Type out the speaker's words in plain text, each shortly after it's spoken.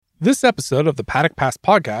This episode of the Paddock Pass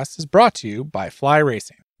podcast is brought to you by Fly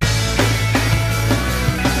Racing.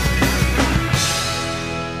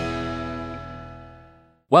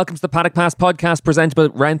 Welcome to the Paddock Pass podcast presented by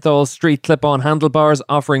Renthal Street Clip-On Handlebars,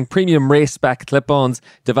 offering premium race spec clip-ons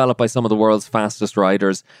developed by some of the world's fastest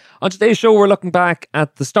riders. On today's show, we're looking back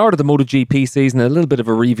at the start of the MotoGP season, a little bit of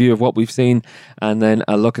a review of what we've seen, and then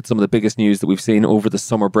a look at some of the biggest news that we've seen over the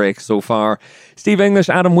summer break so far. Steve English,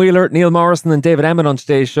 Adam Wheeler, Neil Morrison and David Emmett on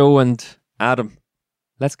today's show. And Adam,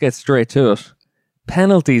 let's get straight to it.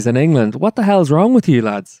 Penalties in England. What the hell's wrong with you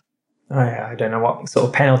lads? I don't know what sort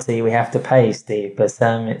of penalty we have to pay, Steve, but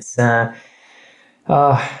it's a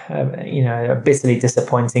bitterly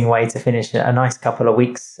disappointing way to finish a nice couple of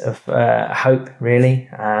weeks of hope, really.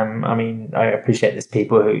 I appreciate there's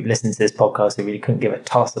people who listen to this podcast who really couldn't give a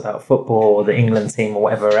toss about football or the England team or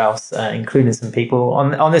whatever else, including some people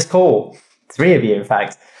on this call. 3 of you, in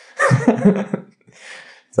fact.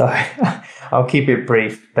 So I'll keep it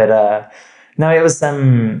brief, but no, it was.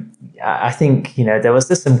 I think there was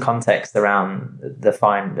just some context around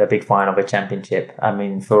the big final of a championship. I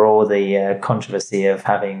mean, for all the controversy of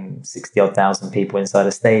having 60-odd thousand people inside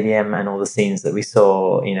a stadium and all the scenes that we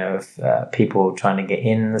saw, of people trying to get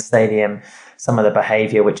in the stadium, some of the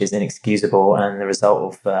behaviour which is inexcusable, and the result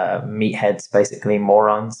of meatheads, basically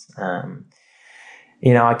morons.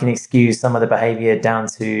 I can excuse some of the behaviour down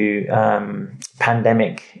to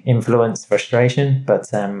pandemic influence frustration, but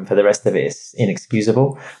for the rest of it, it's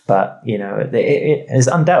inexcusable. But, it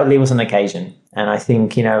undoubtedly was an occasion. And I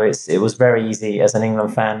think, it was very easy as an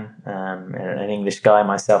England fan, an English guy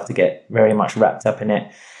myself, to get very much wrapped up in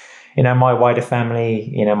it. My wider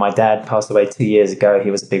family, my dad passed away 2 years ago. He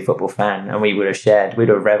was a big football fan, and we'd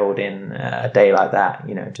have reveled in a day like that,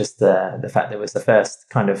 just the fact that it was the first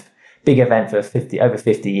kind of big event for over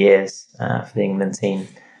 50 years for the England team.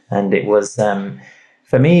 And it was,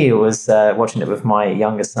 for me, it was watching it with my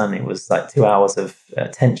younger son. It was like 2 hours of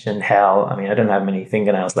tension, hell. I mean, I don't have many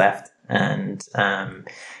fingernails left. And,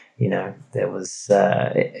 there was,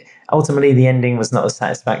 ultimately the ending was not as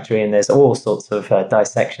satisfactory, and there's all sorts of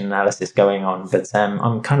dissection analysis going on. But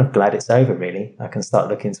I'm kind of glad it's over, really. I can start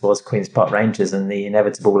looking towards Queen's Park Rangers and the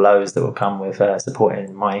inevitable lows that will come with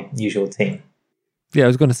supporting my usual team. Yeah, I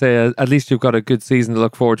was going to say, at least you've got a good season to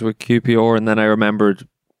look forward to with QPR, and then I remembered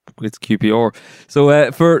it's QPR. So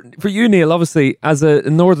for you, Neil, obviously, as a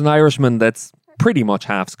Northern Irishman that's pretty much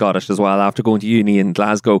half Scottish as well, after going to uni in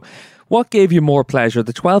Glasgow, what gave you more pleasure,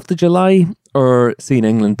 the 12th of July or seeing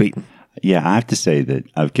England beaten? Yeah, I have to say that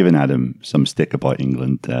I've given Adam some stick about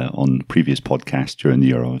England on previous podcasts during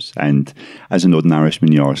the Euros, and as a Northern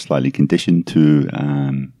Irishman, you are slightly conditioned to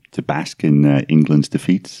bask in England's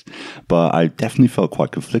defeats, but I definitely felt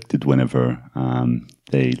quite conflicted whenever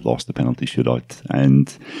they lost the penalty shootout,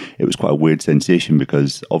 and it was quite a weird sensation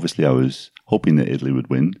because obviously I was hoping that Italy would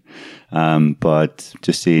win, but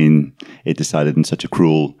just seeing it decided in such a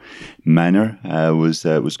cruel manner was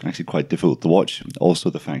actually quite difficult to watch. Also,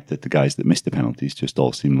 the fact that the guys that missed the penalties just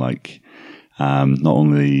all seemed like not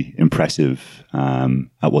only impressive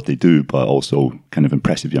at what they do, but also kind of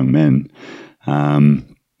impressive young men.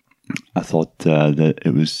 I thought that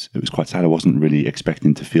it was quite sad. I wasn't really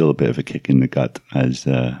expecting to feel a bit of a kick in the gut as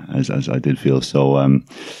I did feel. So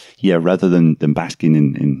rather than basking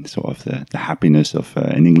in sort of the happiness of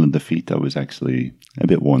an England defeat, I was actually a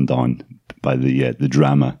bit worn down by the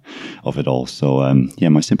drama of it all. So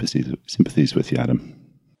my sympathies with you, Adam.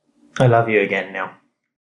 I love you again, Neil.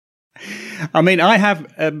 I mean, I have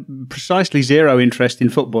precisely zero interest in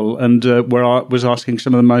football, and where I was asking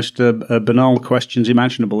some of the most banal questions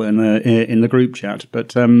imaginable in the group chat.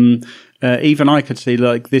 But even I could see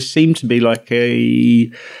like this seemed to be like a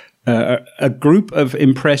group of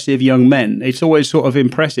impressive young men. It's always sort of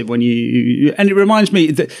impressive when and it reminds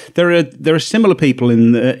me that there are similar people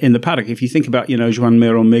in the paddock. If you think about, Joan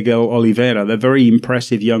Mir or Miguel Oliveira, they're very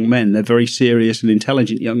impressive young men. They're very serious and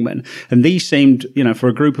intelligent young men. And these seemed, for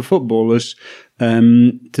a group of footballers,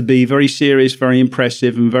 to be very serious, very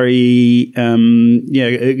impressive, and very,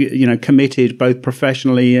 committed both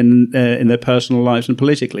professionally and in their personal lives and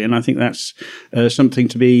politically. And I think that's something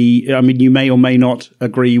to be. I mean, you may or may not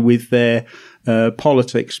agree with their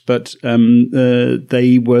politics, but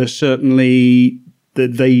they were certainly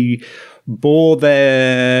they bore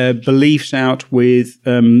their beliefs out with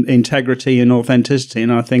integrity and authenticity,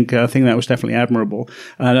 and I think that was definitely admirable.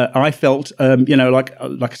 And I felt, like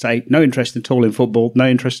I say, no interest at all in football, no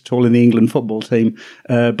interest at all in the England football team,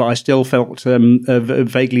 but I still felt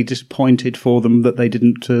vaguely disappointed for them that they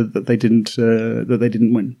didn't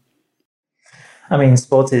win. I mean,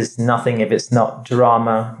 sport is nothing if it's not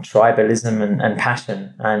drama, tribalism, and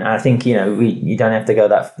passion. And I think, you don't have to go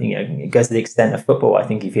go to the extent of football. I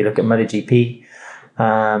think if you look at MotoGP,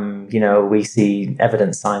 we see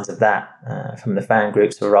evident signs of that from the fan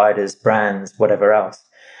groups, for riders, brands, whatever else.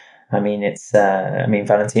 I mean,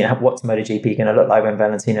 Valentino, what's MotoGP going to look like when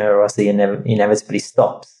Valentino Rossi inevitably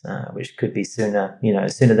stops, which could be sooner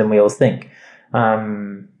than we all think.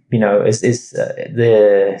 Is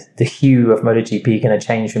the hue of MotoGP going to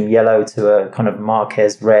change from yellow to a kind of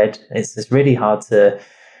Marquez red? It's really hard to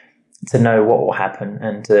know what will happen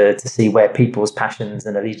and to see where people's passions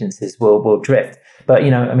and allegiances will drift. But,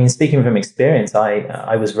 speaking from experience,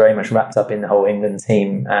 I was very much wrapped up in the whole England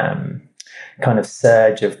team kind of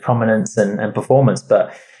surge of prominence and performance.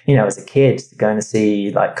 But, as a kid, going to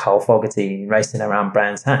see like Carl Fogarty racing around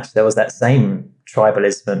Brands Hatch, there was that same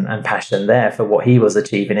tribalism and passion there for what he was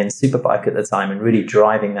achieving in Superbike at the time and really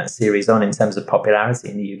driving that series on in terms of popularity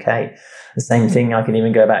in the UK. The same thing, I can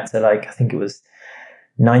even go back to I think it was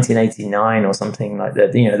 1989 or something like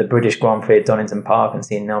that, the British Grand Prix at Donington Park, and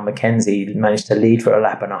seeing Nell Mackenzie managed to lead for a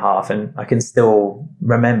lap and a half. And I can still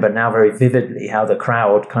remember now very vividly how the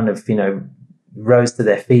crowd kind of, rose to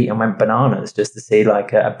their feet and went bananas just to see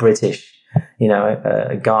like a British,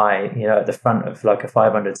 a guy, at the front of like a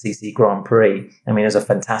 500cc Grand Prix. I mean, it was a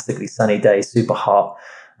fantastically sunny day, super hot.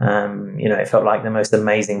 It felt like the most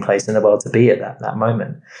amazing place in the world to be at that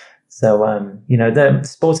moment. So, the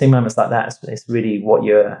sporting moments like that is really what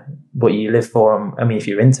you live for. I mean, if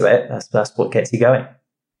you're into it, that's what gets you going.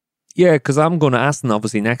 Yeah, because I'm going to Aston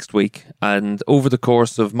obviously next week, and over the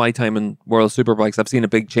course of my time in World Superbikes, I've seen a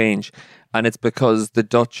big change, and it's because the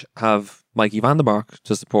Dutch have Mikey van der Mark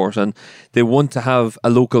to support, and they want to have a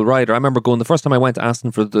local rider. I remember the first time I went to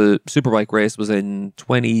Aston for the Superbike race was in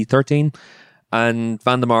 2013, and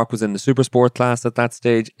van der Mark was in the Supersport class at that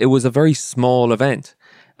stage. It was a very small event.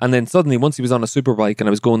 And then suddenly, once he was on a superbike and I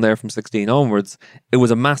was going there from 16 onwards, it was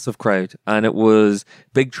a massive crowd and it was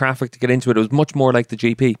big traffic to get into it. It was much more like the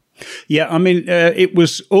GP. Yeah, I mean, it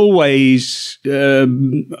was always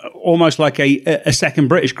almost like a second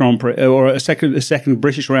British Grand Prix or a second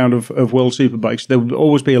British round of World Superbikes. There would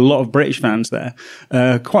always be a lot of British fans there.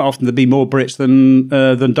 Quite often there'd be more Brits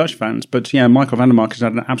than Dutch fans. But yeah, Michael van der Mark has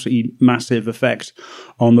had an absolutely massive effect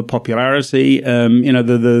on the popularity.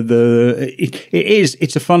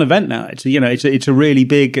 It's a fun event now. It's a really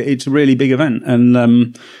big event.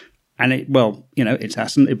 And it's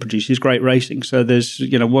Aston. It produces great racing. So there's,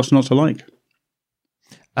 what's not to like?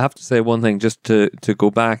 I have to say one thing, just to go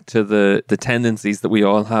back to the tendencies that we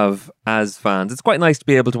all have as fans. It's quite nice to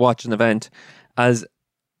be able to watch an event as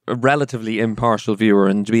a relatively impartial viewer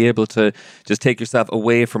and to be able to just take yourself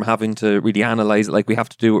away from having to really analyse it like we have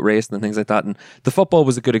to do with racing and things like that. And the football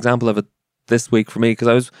was a good example of it this week for me, because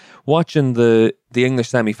I was watching the English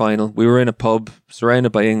semi-final. We were in a pub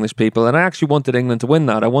surrounded by English people, and I actually wanted England to win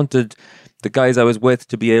that. I wanted the guys I was with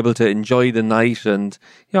to be able to enjoy the night, and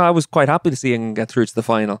I was quite happy to see England get through to the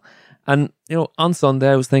final. And on Sunday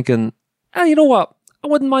I was thinking, you know what, I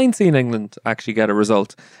wouldn't mind seeing England actually get a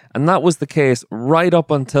result. And that was the case right up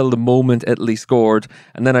until the moment Italy scored.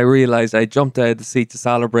 And then I realised I jumped out of the seat to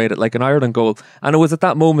celebrate it like an Ireland goal. And it was at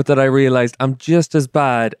that moment that I realised I'm just as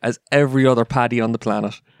bad as every other paddy on the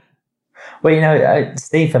planet. Well,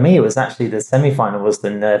 Steve, for me, it was actually the semi-final was the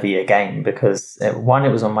nervier game because, one, it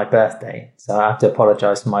was on my birthday. So I have to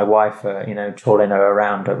apologise to my wife for, trawling her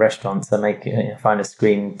around a restaurant to find a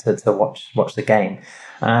screen to watch the game.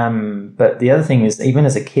 But the other thing is, even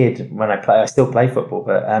as a kid, when I still play football,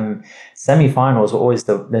 but semi-finals were always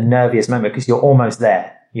the nerviest moment because you're almost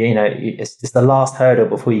there. It's just the last hurdle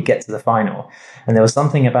before you get to the final. And there was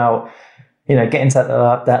something about, getting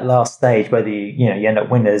to that last stage, whether you end up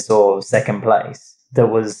winners or second place, that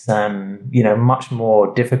was, much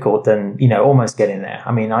more difficult than, almost getting there.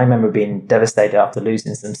 I mean, I remember being devastated after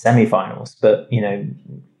losing some semi-finals, but,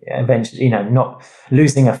 eventually, not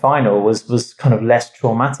losing a final was kind of less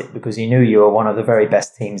traumatic because you knew you were one of the very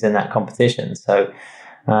best teams in that competition. So,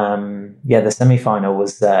 the semi-final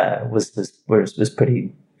was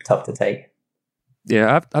pretty tough to take. Yeah,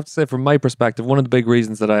 I have to say, from my perspective, one of the big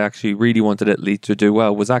reasons that I actually really wanted Italy to do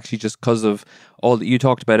well was actually just because of all that you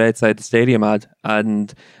talked about outside the stadium, Ad.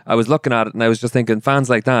 And I was looking at it and I was just thinking, fans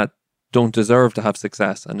like that don't deserve to have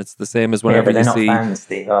success. And it's the same as whenever they're you see... not fans,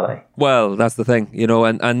 Steve, are they? Well, that's the thing,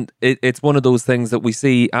 and it's one of those things that we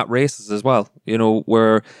see at races as well,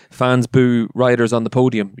 where fans boo riders on the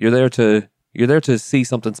podium. You're there to see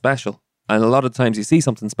something special. And a lot of times you see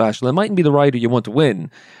something special. It mightn't be the rider you want to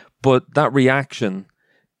win, but that reaction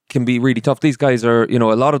can be really tough. These guys are, a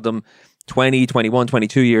lot of them, 20, 21,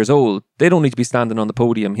 22 years old, they don't need to be standing on the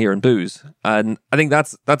podium here and booze. And I think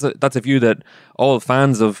that's a view that all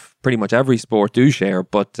fans of pretty much every sport do share.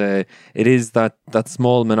 But it is that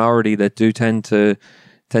small minority that do tend to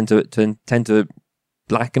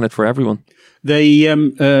blacken it for everyone.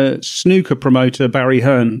 The snooker promoter Barry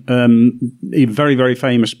Hearn, a very, very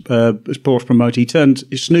famous sports promoter, he turned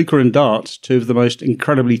snooker and darts, two of the most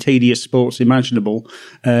incredibly tedious sports imaginable,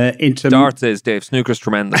 into darts is, Dave. Snooker's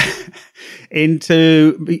tremendous.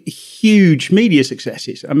 Into huge media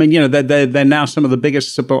successes. I mean, they're now some of the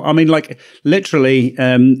biggest support. I mean, like literally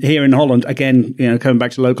here in Holland, again, coming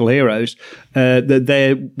back to local heroes,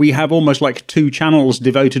 we have almost like 2 channels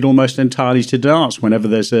devoted almost entirely to darts whenever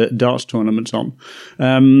there's a darts tournament on.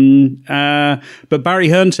 But Barry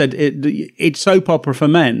Hearn said it's soap opera for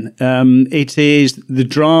men. It is the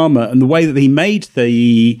drama and the way that he made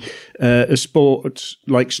the sport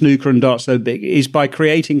like snooker and darts so big is by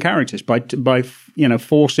creating characters, by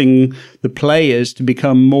forcing the players to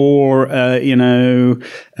become more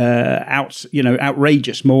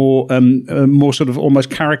outrageous, more sort of almost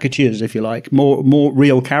caricatures, if you like, more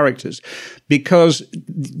real characters, because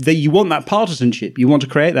you want that partisanship. You want to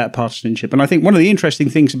create that partisanship. And I think one of the interesting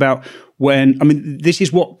things about this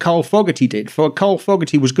is what Carl Fogarty did. Carl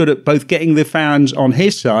Fogarty was good at both getting the fans on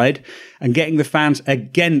his side and getting the fans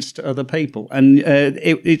against other people. And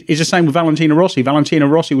it's the same with Valentino Rossi. Valentino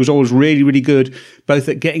Rossi was always really, really good both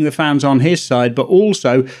at getting the fans on his side, but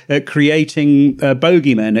also at creating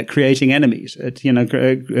bogeymen, at creating enemies, at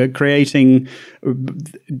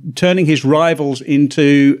turning his rivals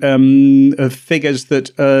into figures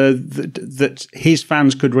that his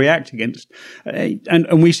fans could react against.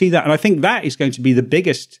 And we see that. And I think that is going to be the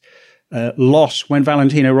biggest loss when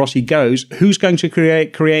Valentino Rossi goes. Who's going to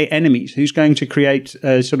create enemies? Who's going to create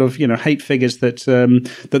hate figures that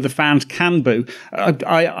the fans can boo?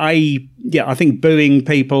 I think booing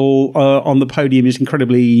people on the podium is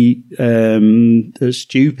incredibly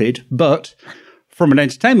stupid, but from an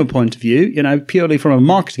entertainment point of view, purely from a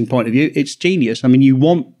marketing point of view, it's genius. I mean, you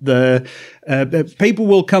want the people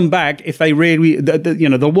will come back if they really,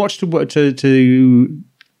 they'll watch to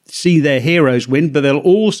see their heroes win, but they'll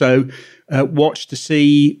also watch to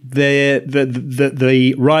see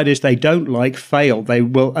the riders they don't like fail. They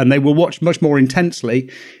will watch much more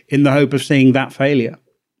intensely in the hope of seeing that failure.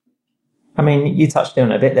 I mean, you touched on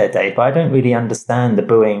it a bit there, Dave, but I don't really understand the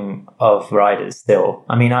booing of riders still.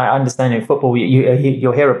 I mean, I understand in football,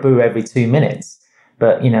 you'll hear a boo every 2 minutes,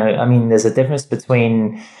 but, there's a difference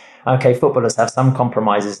between, okay, footballers have some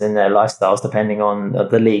compromises in their lifestyles depending on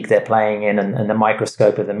the league they're playing in and the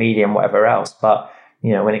microscope of the media and whatever else. But,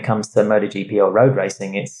 when it comes to MotoGP or road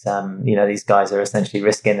racing, it's, these guys are essentially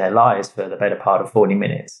risking their lives for the better part of 40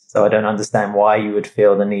 minutes. So I don't understand why you would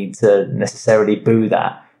feel the need to necessarily boo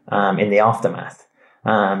that in the aftermath.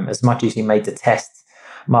 As much as you may detest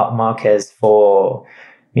Marc Marquez for,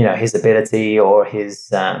 his ability or his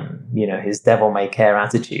devil may care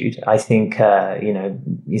attitude, I think,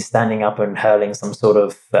 he's standing up and hurling some sort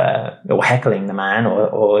of, or heckling the man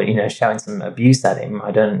or showing some abuse at him.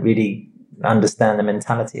 I don't really understand the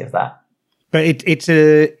mentality of that. But it's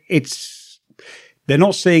they're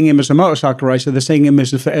not seeing him as a motorcycle racer. They're seeing him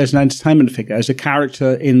as an entertainment figure, as a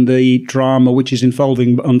character in the drama which is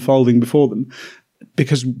unfolding before them.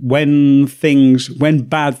 Because when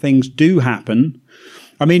bad things do happen,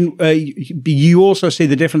 I mean, you also see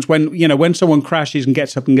the difference when someone crashes and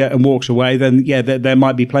gets up and walks away, then there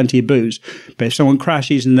might be plenty of boos. But if someone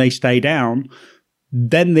crashes and they stay down,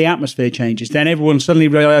 then the atmosphere changes. Then everyone suddenly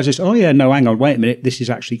realizes, oh yeah, no, hang on, wait a minute, this is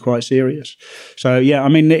actually quite serious. So yeah, I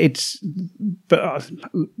mean, but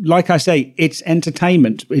like I say, it's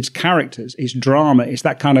entertainment, it's characters, it's drama, it's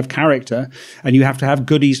that kind of character, and you have to have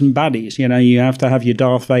goodies and baddies. You have to have your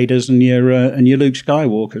Darth Vaders and your Luke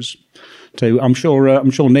Skywalkers. So I'm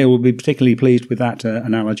sure Neil will be particularly pleased with that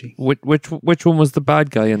analogy. Which one was the bad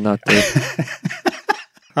guy in that, Dave?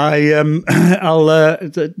 I'll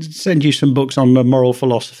send you some books on moral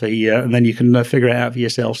philosophy, and then you can figure it out for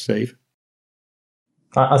yourself, Steve.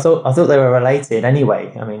 I thought they were related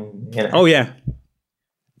anyway. I mean, Oh yeah.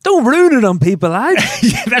 Don't ruin it on people, lad.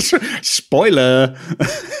 Yeah, that's right. Spoiler.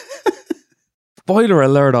 Spoiler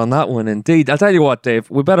alert on that one, indeed. I'll tell you what, Dave,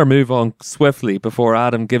 we better move on swiftly before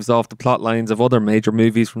Adam gives off the plot lines of other major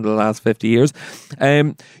movies from the last 50 years.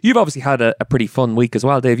 You've obviously had a pretty fun week as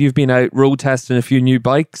well, Dave. You've been out road testing a few new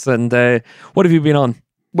bikes, and what have you been on?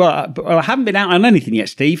 Well, I haven't been out on anything yet,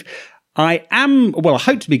 Steve. I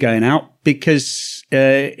hope to be going out because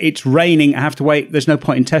it's raining. I have to wait. There's no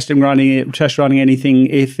point in test riding anything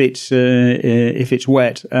if it's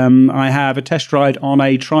wet. I have a test ride on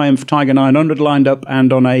a Triumph Tiger 900 lined up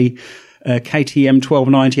and on a KTM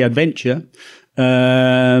 1290 Adventure.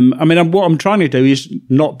 What I'm trying to do is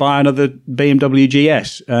not buy another BMW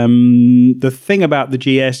GS. The thing about the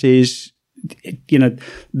GS is,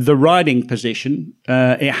 the riding position.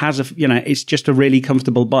 It has it's just a really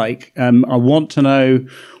comfortable bike. I want to know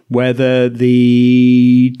whether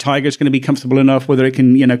the Tiger's going to be comfortable enough, whether it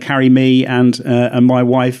can, carry me and my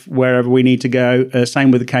wife wherever we need to go. Same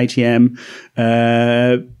with the KTM.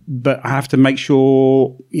 But I have to make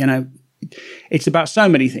sure, it's about so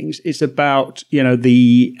many things. It's about,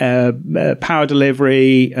 the power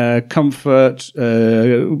delivery, comfort,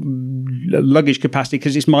 luggage capacity,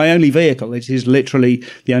 because it's my only vehicle. It is literally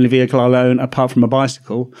the only vehicle I'll own apart from a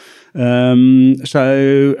bicycle. It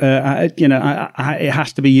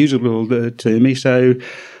has to be usable to me. So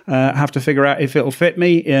I have to figure out if it'll fit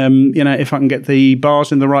me, if I can get the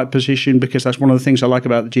bars in the right position, because that's one of the things I like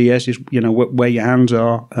about the GS is, where your hands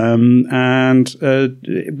are, and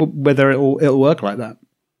whether it'll work like that.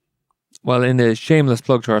 Well, in a shameless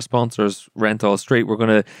plug to our sponsors, Renthal Street, we're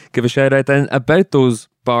going to give a shout out then about those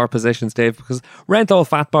bar positions, Dave, because Renthal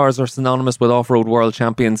fat bars are synonymous with off-road world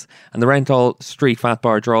champions, and the Renthal Street fat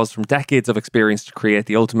bar draws from decades of experience to create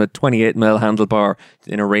the ultimate 28mm handlebar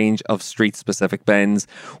in a range of street-specific bends.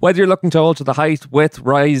 Whether you're looking to alter the height, width,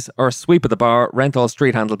 rise or sweep of the bar, Renthal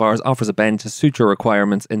Street handlebars offers a bend to suit your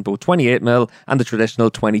requirements in both 28mm and the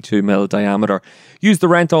traditional 22mm diameter. Use the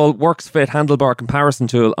Renthal Works Fit handlebar comparison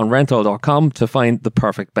tool on renthal.com to find the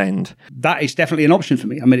perfect bend. That is definitely an option for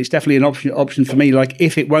me. It's definitely an option for me. Like,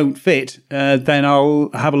 if it won't fit, then I'll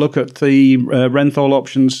have a look at the Renthal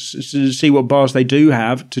options to see what bars they do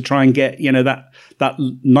have to try and get that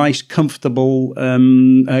nice, comfortable,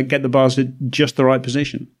 get the bars at just the right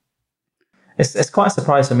position. It's quite a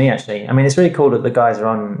surprise for me, actually. It's really cool that the guys are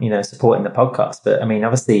on, supporting the podcast. But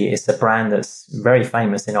obviously, it's a brand that's very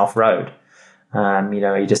famous in off-road.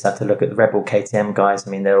 You just have to look at the Red Bull KTM guys.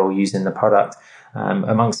 They're all using the product.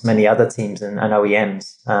 Amongst many other teams and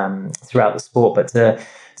OEMs throughout the sport. But to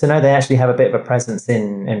know they actually have a bit of a presence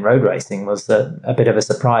in road racing was a bit of a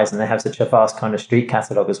surprise, and they have such a vast kind of street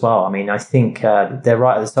catalogue as well. I think they're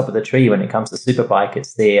right at the top of the tree when it comes to superbike.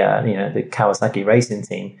 It's the the Kawasaki racing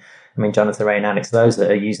team. Jonathan Ray and Alex Loza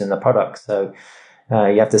are using the product, so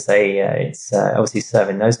you have to say it's obviously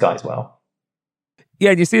serving those guys well. Yeah,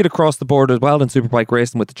 and you see it across the board as well in superbike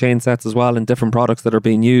racing with the chain sets as well and different products that are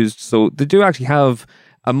being used. So they do actually have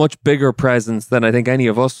a much bigger presence than I think any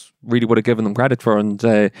of us really would have given them credit for. And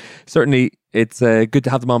certainly it's good to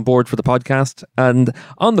have them on board for the podcast. And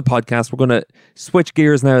on the podcast, we're going to switch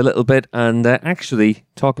gears now a little bit and actually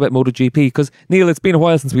talk about MotoGP, because Neil, it's been a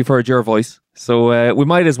while since we've heard your voice. So we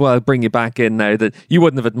might as well bring you back in now that you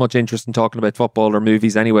wouldn't have had much interest in talking about football or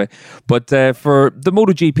movies anyway. But for the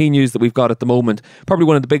MotoGP news that we've got at the moment, probably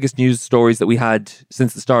one of the biggest news stories that we had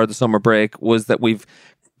since the start of the summer break was that we've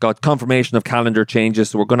got confirmation of calendar changes.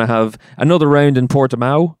 So we're going to have another round in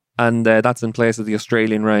Portimao, and that's in place of the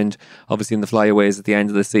Australian round, obviously in the flyaways at the end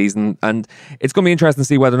of the season. And it's going to be interesting to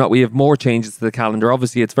see whether or not we have more changes to the calendar.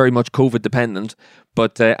 Obviously, it's very much COVID dependent,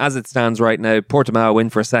 but as it stands right now, Portimao in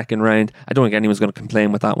for a second round. I don't think anyone's going to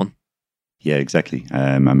complain with that one. Yeah, exactly.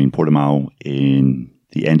 Portimao in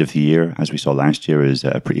the end of the year, as we saw last year, is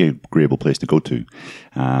a pretty agreeable place to go to.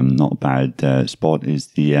 Not a bad spot is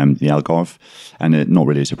the Algarve, and not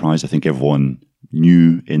really a surprise. I think everyone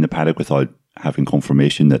knew in the paddock without having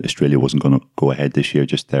confirmation that Australia wasn't going to go ahead this year.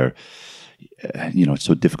 Just there, it's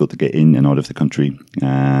so difficult to get in and out of the country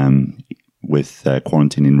with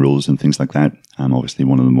quarantining rules and things like that. Obviously,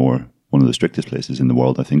 one of the strictest places in the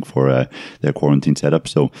world, I think, for their quarantine setup.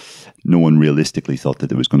 So no one realistically thought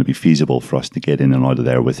that it was going to be feasible for us to get in and out of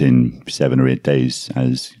there within 7 or 8 days,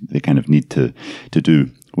 as they kind of need to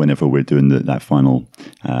do whenever we're doing that final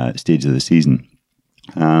stage of the season.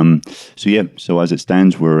 So as it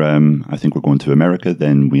stands, I think we're going to America,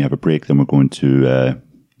 then we have a break, then we're going to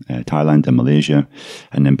Thailand and Malaysia,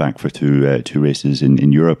 and then back for two races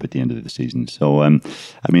in Europe at the end of the season. So, I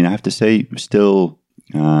have to say, still,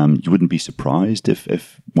 you wouldn't be surprised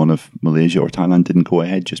if one of Malaysia or Thailand didn't go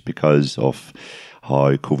ahead, just because of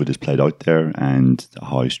how COVID has played out there and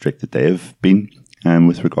how strict that they have been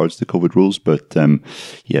with regards to COVID rules. But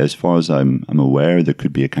as far as I'm aware, there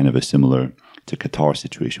could be a kind of a similar to Qatar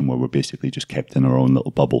situation where we're basically just kept in our own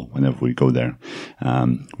little bubble whenever we go there.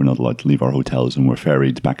 We're not allowed to leave our hotels, and we're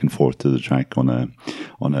ferried back and forth to the track on a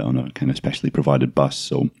kind of specially provided bus.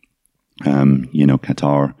 So,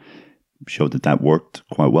 Qatar showed that worked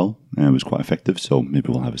quite well. It was quite effective. So maybe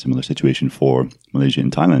we'll have a similar situation for Malaysia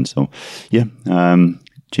and Thailand. So,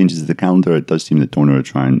 changes of the calendar, it does seem that Dorna are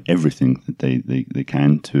trying everything that they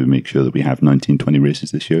can to make sure that we have 19, 20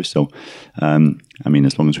 races this year. So, I mean,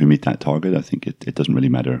 as long as we meet that target, I think it doesn't really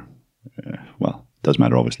matter. Well, it does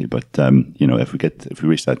matter, obviously, but if we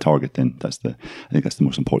reach that target, then I think that's the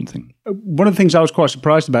most important thing. One of the things I was quite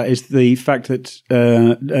surprised about is the fact that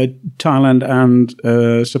Thailand and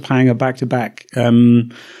Sepang are back to back.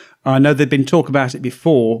 I know there'd been talk about it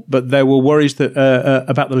before, but there were worries that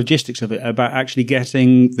about the logistics of it, about actually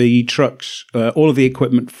getting the trucks, all of the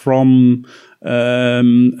equipment from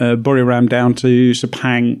Buriram down to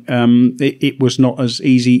Sepang. It was not as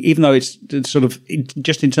easy, even though it's sort of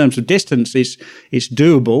just in terms of distance, it's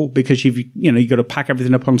doable because you've got to pack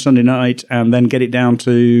everything up on Sunday night and then get it down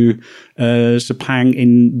to Sepang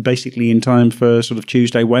in time for sort of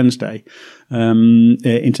Tuesday, Wednesday.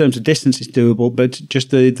 In terms of distance, it's doable, but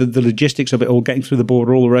just the logistics of it all, getting through the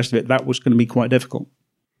border, all the rest of it, that was going to be quite difficult.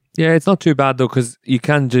 Yeah, it's not too bad though, because you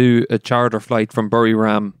can do a charter flight from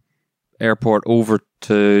Buriram Airport over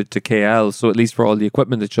to KL, so at least for all the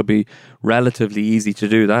equipment it should be relatively easy to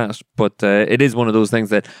do that. But it is one of those things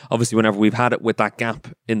that obviously whenever we've had it with that gap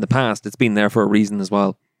in the past, it's been there for a reason as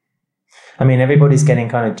well. I mean, everybody's getting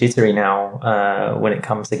kind of jittery now when it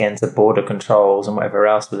comes again to border controls and whatever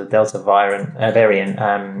else with the Delta variant,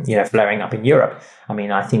 flaring up in Europe. I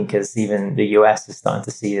mean, I think as even the US is starting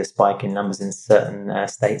to see a spike in numbers in certain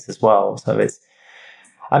states as well. So if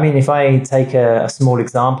I take a small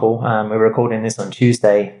example, we're recording this on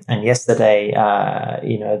Tuesday, and yesterday,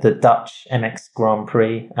 the Dutch MX Grand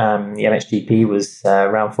Prix, the MXGP was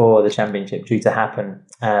round 4 of the championship due to happen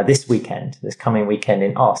this coming weekend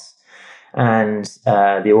in Os. And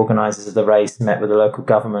the organisers of the race met with the local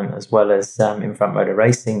government as well as Infront Motor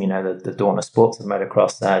Racing, the Dorna Sports of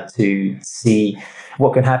motocross, to see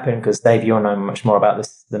what could happen. Because Dave, you'll know much more about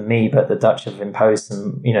this than me, but the Dutch have imposed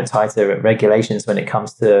some tighter regulations when it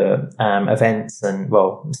comes to events and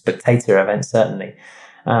spectator events certainly.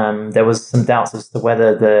 There was some doubts as to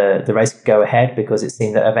whether the race could go ahead because it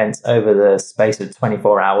seemed that events over the space of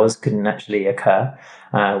 24 hours couldn't actually occur,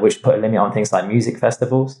 which put a limit on things like music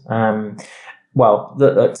festivals. To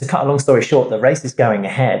cut a long story short, the race is going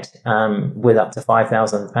ahead with up to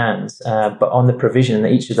 5,000 fans, but on the provision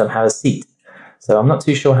that each of them have a seat. So I'm not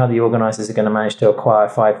too sure how the organisers are going to manage to acquire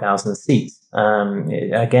 5,000 seats.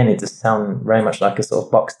 It does sound very much like a sort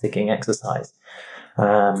of box ticking exercise.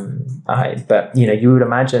 But you would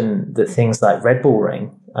imagine that things like Red Bull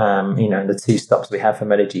Ring, the 2 stops we have for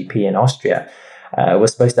MotoGP in Austria, were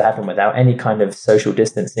supposed to happen without any kind of social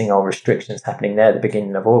distancing or restrictions happening there at the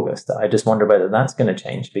beginning of August. I just wonder whether that's going to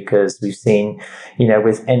change, because we've seen,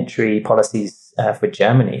 with entry policies for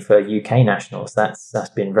Germany for UK nationals, that's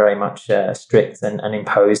been very much strict and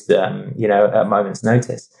imposed, at a moment's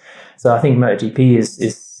notice. So I think MotoGP is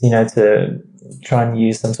to try and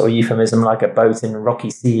use some sort of euphemism like a boat in a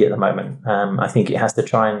rocky sea at the moment. I think it has to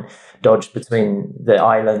try and dodge between the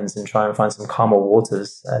islands and try and find some calmer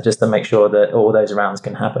waters just to make sure that all those rounds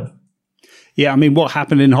can happen. Yeah, I mean, what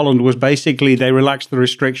happened in Holland was basically they relaxed the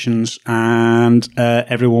restrictions and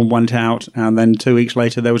everyone went out, and then 2 weeks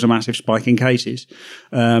later there was a massive spike in cases,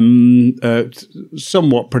 somewhat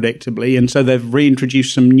predictably, and so they've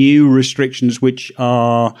reintroduced some new restrictions which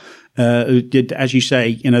are as you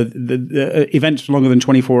say, the events longer than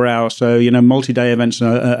 24 hours. So, multi-day events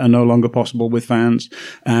are no longer possible with fans,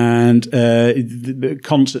 and the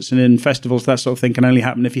concerts and festivals, that sort of thing, can only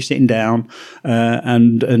happen if you're sitting down,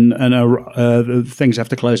 and things have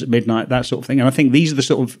to close at midnight, that sort of thing. And I think these are the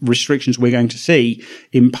sort of restrictions we're going to see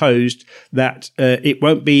imposed, that it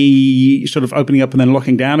won't be sort of opening up and then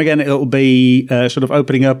locking down again. It'll be sort of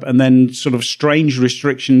opening up and then sort of strange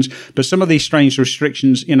restrictions. But some of these strange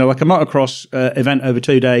restrictions, like a motocross event over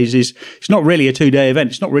 2 days it's not really a 2-day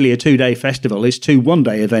event. It's not really a 2-day festival. It's 2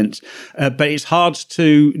 one-day events. But it's hard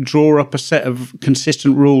to draw up a set of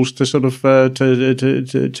consistent rules to sort of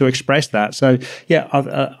to express that. So yeah,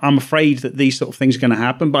 I'm afraid that these sort of things are going to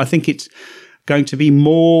happen. But I think it's going to be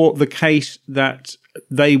more the case that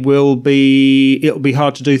it'll be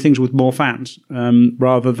hard to do things with more fans,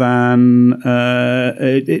 rather than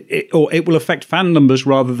it will affect fan numbers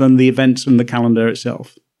rather than the events and the calendar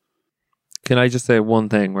itself. Can I just say one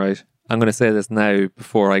thing, right? I'm going to say this now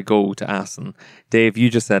before I go to Assen. Dave, you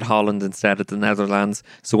just said Holland instead of the Netherlands.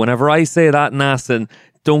 So whenever I say that in Assen,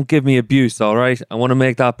 don't give me abuse, all right? I want to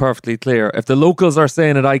make that perfectly clear. If the locals are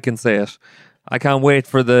saying it, I can say it. I can't wait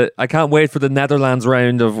for the Netherlands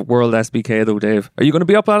round of World SBK though, Dave. Are you going to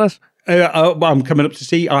be up at it? I'm coming up to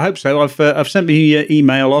see. I hope so. I've sent my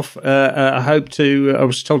email off. I hope to. I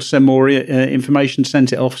was told to send more information.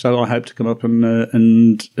 Sent it off, so I hope to come up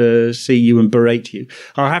and see you and berate you.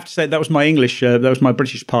 I have to say that was my English. That was my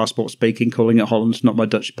British passport speaking, calling it Holland, not my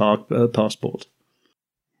Dutch passport.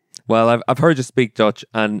 Well, I've heard you speak Dutch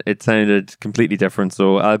and it sounded completely different,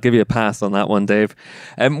 so I'll give you a pass on that one, Dave.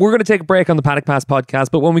 We're going to take a break on the Paddock Pass podcast,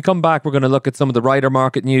 but when we come back, we're going to look at some of the rider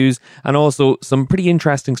market news and also some pretty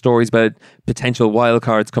interesting stories about potential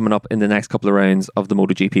wildcards coming up in the next couple of rounds of the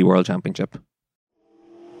MotoGP World Championship.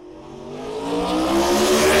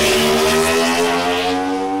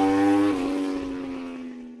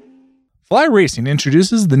 Fly Racing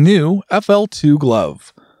introduces the new FL2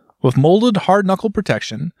 glove. With molded hard knuckle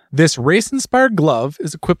protection, this race-inspired glove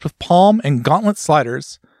is equipped with palm and gauntlet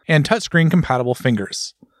sliders and touchscreen compatible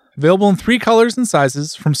fingers. Available in 3 colors and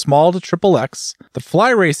sizes from small to XXX, the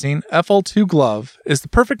Fly Racing FL2 glove is the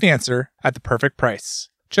perfect answer at the perfect price.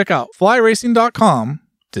 Check out flyracing.com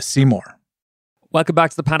to see more. Welcome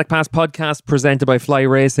back to the Paddock Pass podcast presented by Fly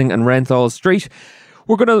Racing and Renthal Street.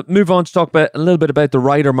 We're going to move on to talk about a little bit about the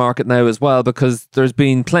rider market now as well, because there's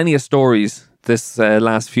been plenty of stories this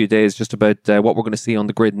last few days just about what we're going to see on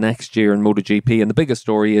the grid next year in MotoGP. And the biggest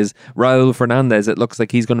story is Raul Fernandez. It looks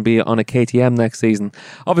like he's going to be on a KTM next season.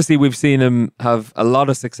 Obviously, we've seen him have a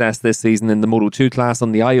lot of success this season in the Moto2 class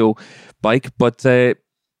on the IO bike. But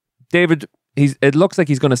David, it looks like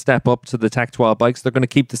he's going to step up to the Tech 12 bikes. They're going to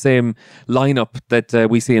keep the same lineup that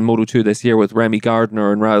we see in Moto2 this year with Remy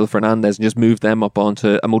Gardner and Raul Fernandez and just move them up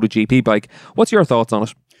onto a MotoGP bike. What's your thoughts on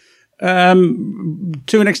it?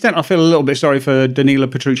 To an extent, I feel a little bit sorry for Danilo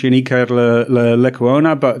Petrucci and Iker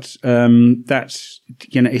Lecuona, but that's,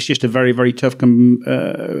 it's just a very, very tough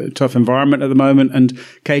environment at the moment, and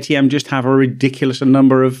KTM just have a ridiculous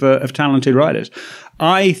number of talented riders.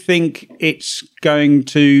 I think it's going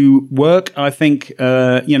to work. I think,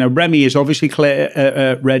 Remy is obviously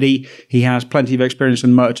ready. He has plenty of experience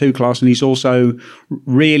in the Moto2 class, and he's also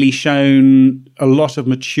really shown a lot of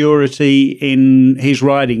maturity in his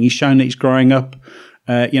riding. He's shown that he's growing up,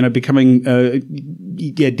 becoming,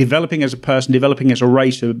 developing as a person, developing as a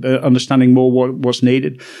racer, understanding more what's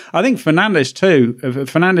needed. I think Fernandez too.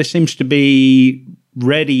 Fernandez seems to be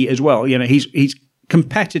ready as well. He's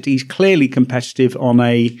competitive. He's clearly competitive on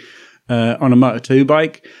a Moto2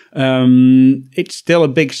 bike. It's still a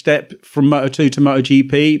big step from Moto2 to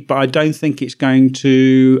MotoGP, but I don't think it's going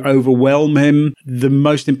to overwhelm him. The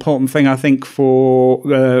most important thing, I think, for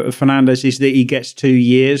Fernandez is that he gets 2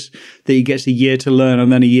 years, that he gets a year to learn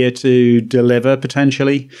and then a year to deliver,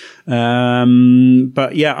 potentially.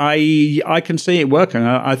 But yeah, I can see it working.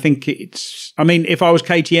 I think if I was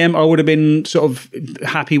KTM, I would have been sort of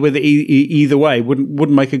happy with it either way.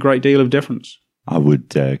 Wouldn't make a great deal of difference. I would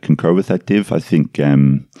concur with that, Div. I think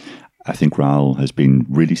Raul has been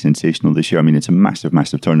really sensational this year. I mean, it's a massive,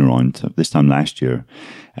 massive turnaround. This time last year,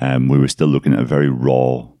 we were still looking at a very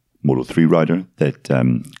raw Moto3 rider that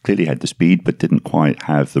clearly had the speed but didn't quite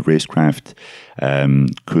have the racecraft,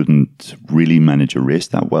 couldn't really manage a race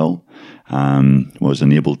that well, was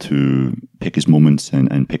unable to pick his moments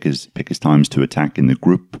and pick his times to attack in the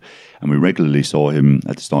group. And we regularly saw him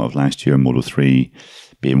at the start of last year in Moto3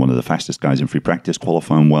 being one of the fastest guys in free practice,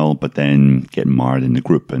 qualifying well, but then getting marred in the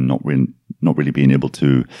group and not really being able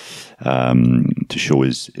to show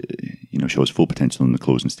his full potential in the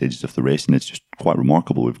closing stages of the race. And it's just quite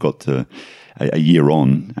remarkable. We've got a year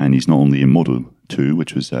on, and he's not only in Moto2,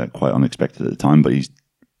 which was quite unexpected at the time, but he's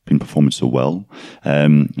been performing so well.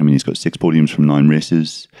 He's got 6 podiums from 9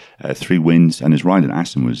 races, 3 wins, and his ride at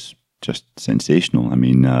Assen was just sensational.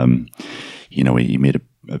 He made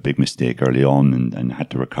a big mistake early on and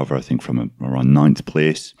had to recover, I think, from around 9th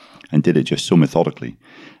place, and did it just so methodically.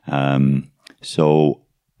 So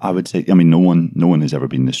I would say, no one has ever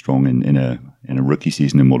been this strong in a rookie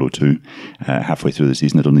season in Moto2. Halfway through the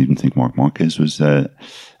season, I don't even think Marc Marquez was had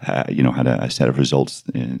a set of results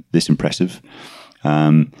this impressive.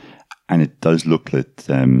 And it does look that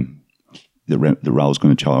that Raul's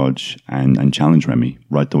going to charge and challenge Remy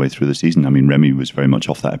right the way through the season. Remy was very much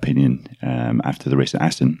off that opinion after the race at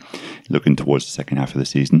Assen, looking towards the second half of the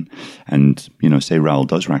season. And, say Raul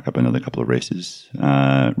does rack up another couple of race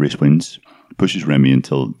wins, pushes Remy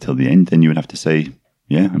until the end, then you would have to say,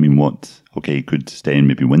 yeah, he could stay and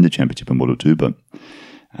maybe win the championship in Moto2, but,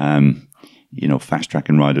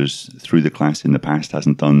 fast-tracking riders through the class in the past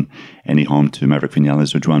hasn't done any harm to Maverick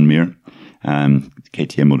Vinales or Joan Mir.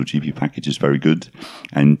 KTM MotoGP package is very good,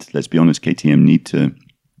 and let's be honest, KTM need to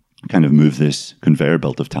kind of move this conveyor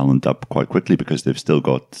belt of talent up quite quickly, because they've still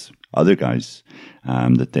got other guys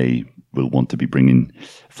that they will want to be bringing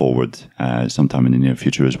forward sometime in the near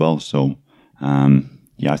future as well. So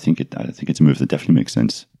I think it's a move that definitely makes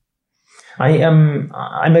sense. I'm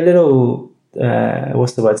a little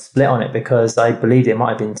split on it, because I believe it might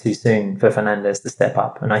have been too soon for Fernandez to step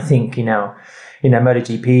up, and I think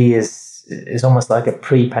MotoGP is almost like a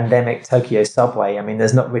pre-pandemic Tokyo subway. I mean,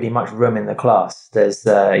 there's not really much room in the class. There's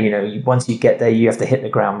once you get there, you have to hit the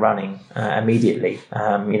ground running immediately.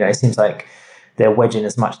 It seems like they're wedging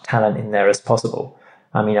as much talent in there as possible.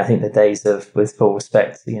 I mean, I think the days of, with full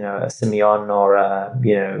respect, a Simeon or a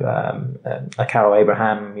Carol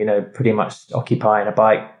Abraham, pretty much occupying a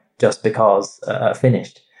bike just because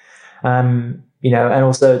finished. And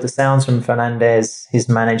also the sounds from Fernandez, his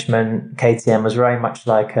management, KTM, was very much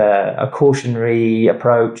like a cautionary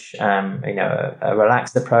approach, a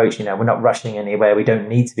relaxed approach. We're not rushing anywhere. We don't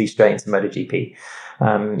need to be straight into MotoGP.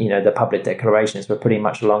 The public declarations were pretty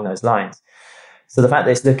much along those lines. So the fact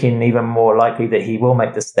that it's looking even more likely that he will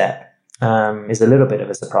make the step is a little bit of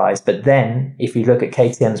a surprise. But then if you look at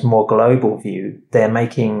KTM's more global view, they're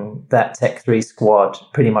making that Tech 3 squad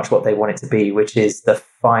pretty much what they want it to be, which is the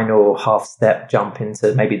final half step jump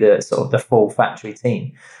into maybe the sort of the full factory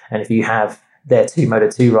team. And if you have their 2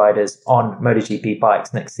 Moto2 riders on MotoGP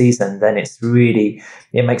bikes next season, then it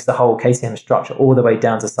makes the whole KTM structure all the way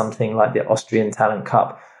down to something like the Austrian Talent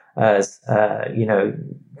Cup as,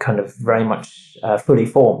 kind of very much fully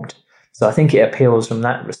formed. So I think it appeals from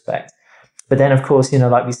that respect. But then, of course,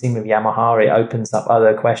 like we've seen with Yamaha, it opens up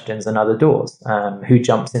other questions and other doors. Who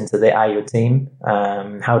jumps into the Ayo team?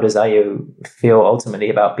 How does Ayo feel ultimately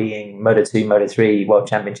about being Moto2, Moto3 World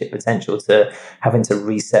Championship potential to having to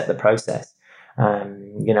reset the process? I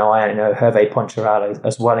know Hervé Poncharal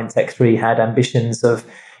as well in Tech 3 had ambitions of,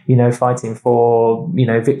 fighting for,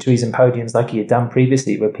 victories and podiums like he had done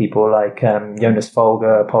previously with people like Jonas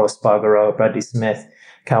Folger, Paul Espargaro, Bradley Smith,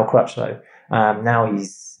 Cal Crutchlow. Now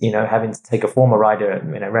he's, having to take a former rider,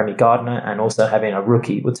 Remy Gardner, and also having a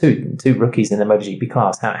rookie, two rookies in the MotoGP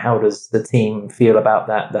class. How does the team feel about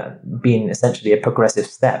that being essentially a progressive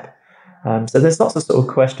step? So there's lots of sort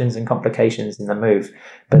of questions and complications in the move.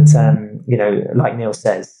 But, like Neil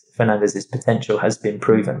says, Fernandez's potential has been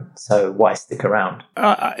proven, so why stick around?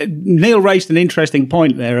 Neil raised an interesting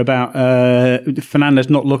point there about Fernandez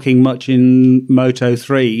not looking much in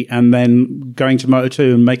Moto3 and then going to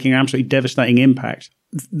Moto2 and making an absolutely devastating impact.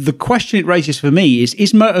 The question it raises for me is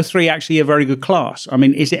Moto3 actually a very good class? I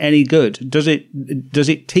mean, is it any good? Does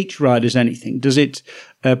it teach riders anything? Does it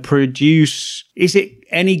produce? Is it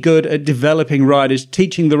any good at developing riders,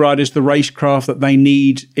 teaching the riders the racecraft that they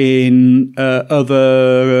need in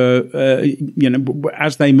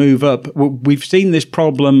as they move up? We've seen this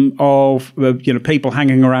problem of people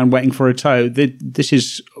hanging around waiting for a tow. This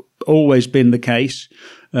has always been the case.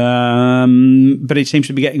 But it seems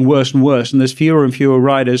to be getting worse and worse, and there's fewer and fewer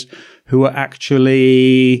riders who are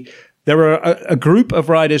actually. There are a group of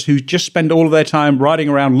riders who just spend all of their time riding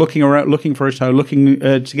around, looking for a tow, looking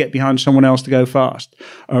to get behind someone else to go fast,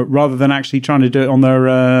 rather than actually trying to do it on their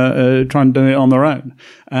own.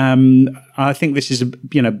 I think this is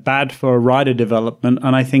bad for rider development,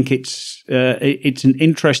 and I think it's an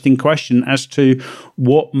interesting question as to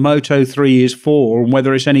what Moto3 is for and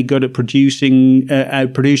whether it's any good at producing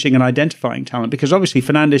and identifying talent. Because obviously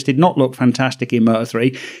Fernandez did not look fantastic in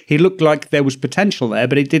Moto3. He looked like there was potential there,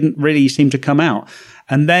 but it didn't really seem to come out.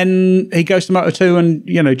 And then he goes to Moto2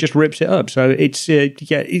 and, just rips it up. So it's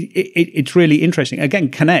really interesting. Again,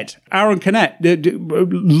 Aaron Canet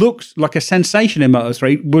looks like a sensation in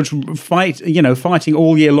Moto3, was fighting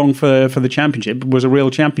all year long for the championship, was a real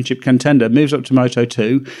championship contender, moves up to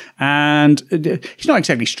Moto2, and he's not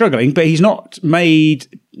exactly struggling, but he's not made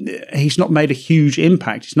a huge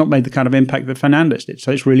impact. He's not made the kind of impact that Fernandez did.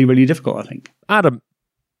 So it's really, really difficult, I think. Adam,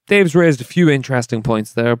 Dave's raised a few interesting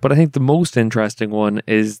points there, but I think the most interesting one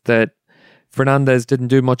is that Fernandez didn't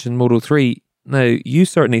do much in Moto3. Now, you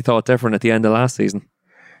certainly thought different at the end of last season.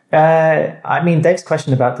 Dave's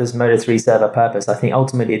question about does Moto3 serve a purpose, I think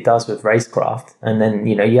ultimately it does with racecraft. And then,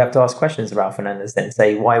 you have to ask questions about Fernandez then,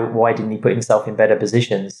 say why didn't he put himself in better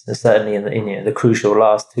positions, certainly in the crucial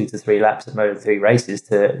last 2 to 3 laps of Moto3 races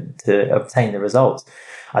to obtain the results.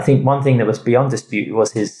 I think one thing that was beyond dispute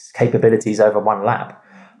was his capabilities over one lap.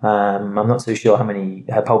 I'm not so sure how many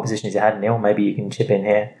pole positions he had, Neil. Maybe you can chip in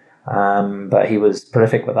here. But he was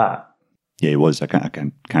prolific with that. Yeah, he was. I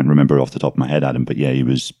can't remember off the top of my head, Adam. But yeah, he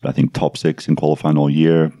was, I think, top 6 in qualifying all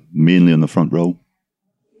year, mainly on the front row.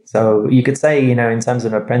 So you could say, in terms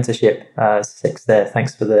of an apprenticeship, 6 there.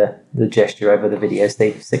 Thanks for the gesture over the video,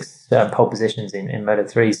 Steve. 6 pole positions in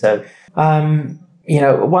Moto3. So,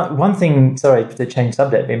 one thing, sorry to change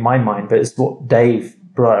subject in my mind, but it's what Dave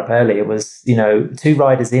brought up earlier was, 2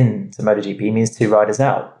 riders in to MotoGP means 2 riders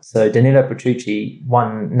out. So Danilo Petrucci,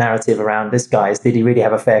 one narrative around this guy is, did he really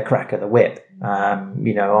have a fair crack at the whip, on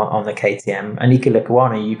the KTM? And Niki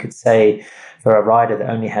Lecuona, you could say, for a rider that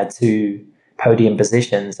only had 2 podium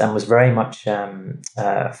positions and was very much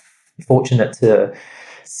fortunate to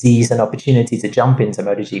seize an opportunity to jump into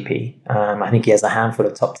MotoGP. I think he has a handful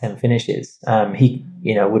of top 10 finishes. He,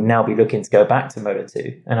 would now be looking to go back to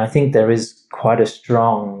Moto2. And I think there is quite a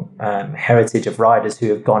strong heritage of riders who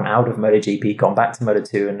have gone out of MotoGP, gone back to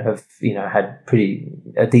Moto2, and have, had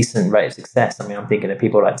a decent rate of success. I mean, I'm thinking of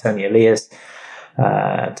people like Tony Elias,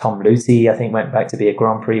 Tom Luthi, I think, went back to be a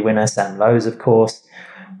Grand Prix winner. Sam Lowes, of course.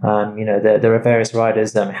 There are various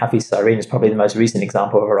riders. Hafiz Syahrin is probably the most recent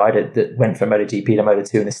example of a rider that went from MotoGP to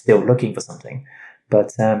Moto2 and is still looking for something.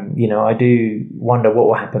 But, I do wonder what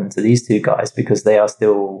will happen to these 2 guys, because they are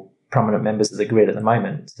still prominent members of the grid at the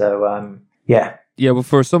moment. So, yeah. Yeah, but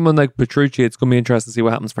for someone like Petrucci, it's going to be interesting to see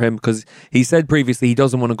what happens for him, because he said previously he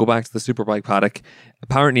doesn't want to go back to the Superbike paddock.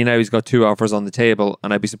 Apparently now he's got 2 offers on the table,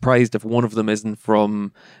 and I'd be surprised if one of them isn't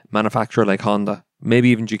from manufacturer like Honda. Maybe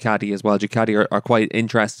even Ducati as well. Ducati are quite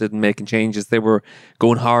interested in making changes. They were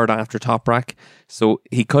going hard after Toprak, so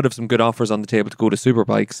he could have some good offers on the table to go to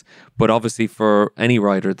Superbikes. But obviously for any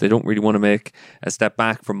rider, they don't really want to make a step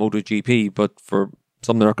back from MotoGP, but for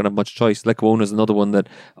some they're not going to have much choice. Lecuona is another one that,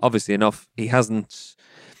 obviously enough, he hasn't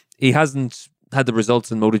had the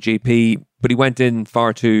results in MotoGP, but he went in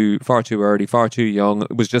far too early, far too young.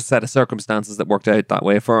 It was just set of circumstances that worked out that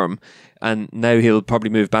way for him, and now he'll probably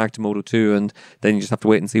move back to Moto2, and then you just have to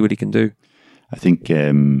wait and see what he can do. I think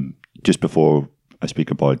just before I speak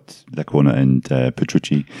about Lecuona and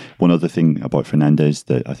Petrucci, one other thing about Fernandez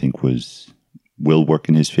that I think will work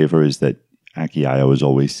in his favour is that Aki Ayo has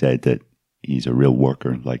always said that he's a real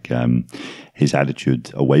worker. Like his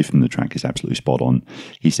attitude away from the track is absolutely spot on.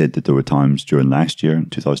 He said that there were times during last year,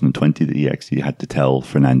 2020, that he actually had to tell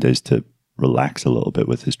Fernandez to relax a little bit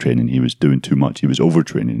with his training. He was doing too much. He was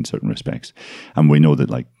overtraining in certain respects. And we know that,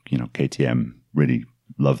 KTM really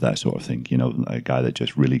love that sort of thing. A guy that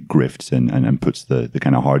just really grifts and puts the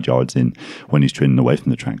kind of hard yards in when he's training away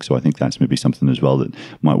from the track. So I think that's maybe something as well that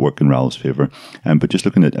might work in Raul's favour. But just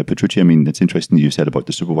looking at Petrucci, I mean, it's interesting that you said about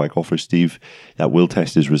the Superbike offer, Steve. That will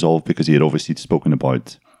test his resolve, because he had obviously spoken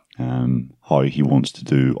about how he wants to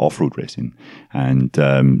do off-road racing, and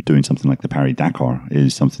doing something like the Paris-Dakar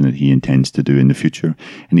is something that he intends to do in the future.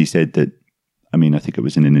 And he said that, I think it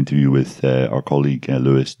was in an interview with our colleague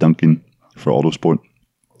Lewis Duncan for Autosport,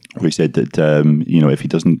 where he said that, if he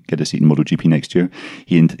doesn't get a seat in MotoGP next year,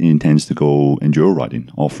 he intends to go enduro riding,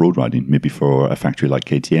 off-road riding, maybe for a factory like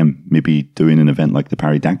KTM, maybe doing an event like the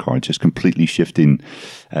Paris-Dakar, just completely shifting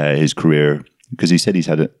his career, because he said he's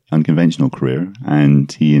had an unconventional career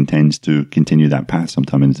and he intends to continue that path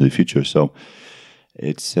sometime into the future. So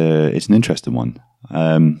it's an interesting one.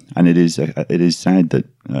 And it is sad that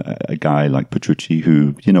a guy like Petrucci,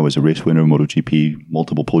 who, is a race winner, MotoGP,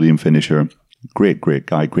 multiple podium finisher, great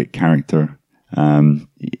guy, great character.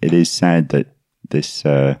 It is sad that this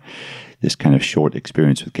kind of short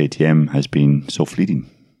experience with KTM has been so fleeting.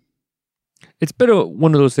 It's a bit of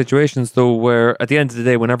one of those situations, though, where at the end of the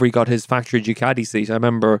day, whenever he got his factory Ducati seat, I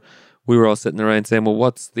remember we were all sitting around saying, well,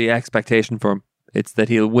 what's the expectation for him? It's that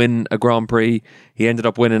he'll win a Grand Prix. He ended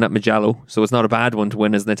up winning at Mugello, so it's not a bad one to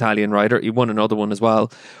win as an Italian rider. He won another one as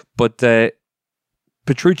well. But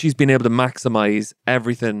Petrucci's been able to maximise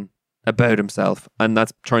everything about himself, and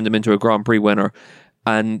that's turned him into a Grand Prix winner,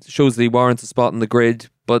 and shows that he warrants a spot in the grid.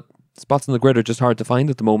 But spots in the grid are just hard to find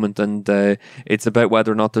at the moment, and it's about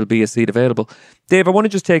whether or not there'll be a seat available. Dave, I want to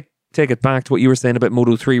just take it back to what you were saying about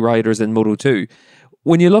Moto3 riders in Moto2.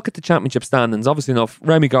 When you look at the championship standings, obviously enough,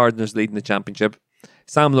 Remy Gardner's leading the championship.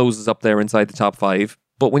 Sam Lowes is up there inside the top 5.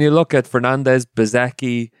 But when you look at Fernandez,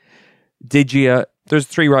 Bezzecchi, Digia, there's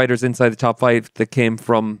 3 riders inside the top 5 that came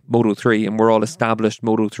from Moto3, and we're all established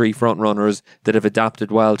Moto3 frontrunners that have adapted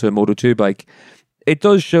well to a Moto2 bike. It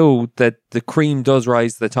does show that the cream does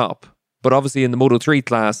rise to the top. But obviously in the Moto3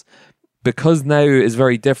 class, because now is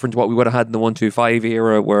very different to what we would have had in the 125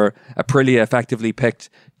 era, where Aprilia effectively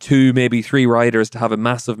picked 2, maybe 3 riders to have a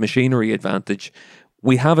massive machinery advantage.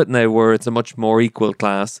 We have it now where it's a much more equal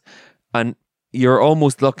class, and you're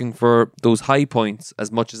almost looking for those high points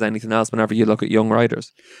as much as anything else whenever you look at young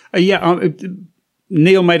riders.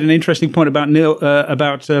 Neil made an interesting point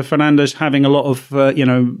about Fernandez having a lot of,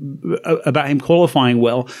 about him qualifying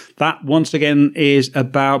well. That, once again, is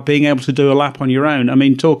about being able to do a lap on your own. I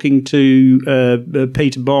mean, talking to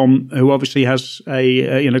Peter Bohm, who obviously has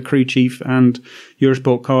a crew chief and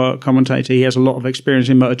Eurosport commentator, he has a lot of experience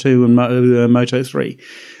in Moto2 and Moto3.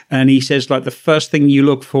 And he says, like, the first thing you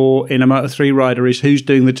look for in a Moto3 rider is who's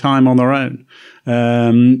doing the time on their own.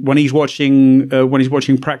 When he's watching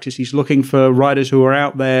practice, he's looking for riders who are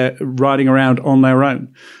out there riding around on their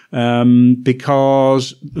own,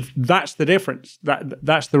 because that's the difference.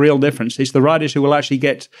 That's the real difference. It's the riders who will actually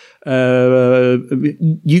get.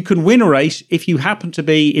 You can win a race if you happen to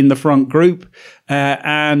be in the front group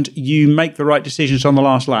and you make the right decisions on the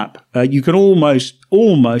last lap. You can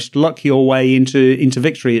almost luck your way into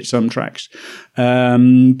victory at some tracks.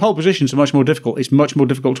 Pole positions are much more difficult. It's much more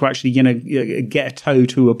difficult to actually, get a toe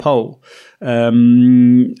to a pole.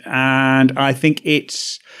 And I think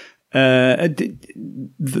it's the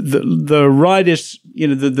riders,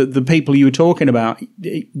 the people you were talking about.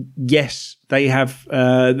 Yes, they had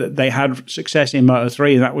success in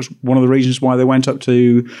Moto3, and that was one of the reasons why they went up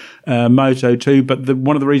to Moto2. But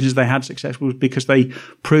one of the reasons they had success was because they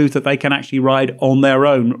proved that they can actually ride on their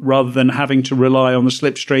own rather than having to rely on the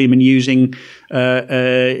slipstream and using,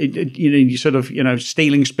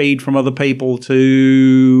 stealing speed from other people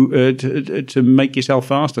to make yourself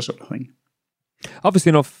faster, sort of thing.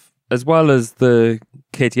 Obviously enough. As well as the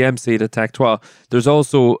KTM seat at Tech 3, there's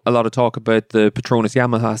also a lot of talk about the Petronas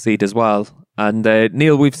Yamaha seat as well. And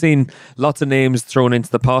Neil, we've seen lots of names thrown into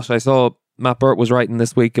the pot. I saw Matt Burt was writing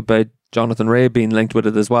this week about Jonathan Rea being linked with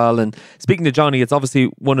it as well. And speaking to Johnny, it's obviously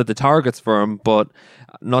one of the targets for him, but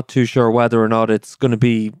not too sure whether or not it's going to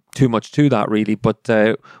be too much to that, really. But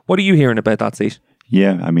what are you hearing about that seat?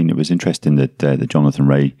 Yeah, I mean, it was interesting that Jonathan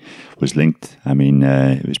Rea was linked. I mean,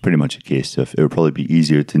 it was pretty much a case of it would probably be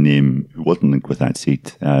easier to name who wasn't linked with that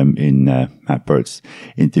seat. In Matt Burt's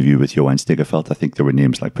interview with Johan Stigefeld, I think there were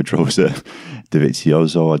names like Pedrosa,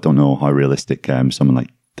 Dovizioso. I don't know how realistic someone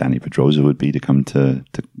like Danny Pedrosa would be to come to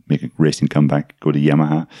make a racing comeback, go to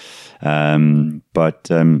Yamaha. But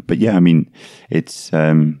yeah, I mean, it's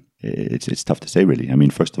tough to say, really. I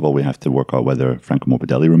mean, first of all, we have to work out whether Franco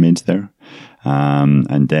Morbidelli remains there.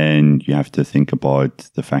 And then you have to think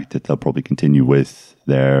about the fact that they'll probably continue with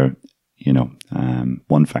their,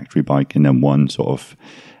 one factory bike and then one sort of,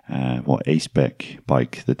 A-spec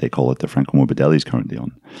bike that they call it, that Franco Morbidelli is currently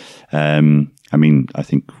on. I mean, I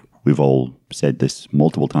think we've all said this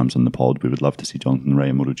multiple times on the pod. We would love to see Jonathan Rea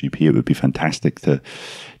in MotoGP. It would be fantastic to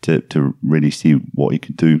really see what he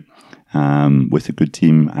could do. With a good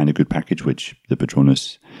team and a good package, which the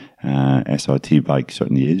Petronas SRT bike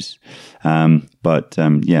certainly is. But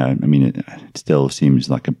yeah, I mean, it still seems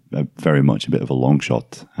like a very much a bit of a long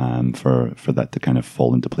shot for that to kind of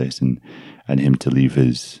fall into place and him to leave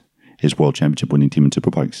his World Championship winning team in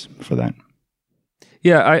Superbikes for that.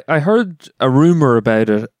 Yeah, I heard a rumour about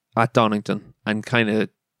it at Donington and kind of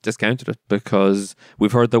discounted it because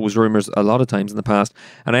we've heard those rumours a lot of times in the past.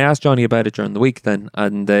 And I asked Johnny about it during the week then,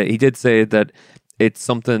 and he did say that it's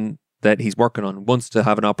something that he's working on, wants to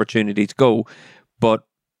have an opportunity to go. But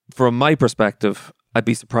from my perspective, I'd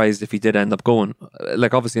be surprised if he did end up going.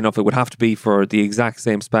 Like, obviously enough, it would have to be for the exact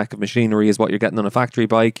same spec of machinery as what you're getting on a factory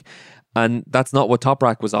bike. And that's not what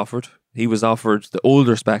Toprak was offered. He was offered the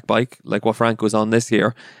older spec bike, like what Frank was on this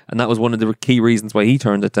year. And that was one of the key reasons why he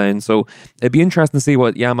turned it down. So it'd be interesting to see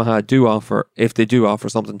what Yamaha do offer, if they do offer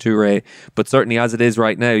something to Rea. But certainly as it is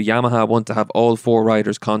right now, Yamaha want to have all 4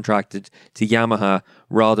 riders contracted to Yamaha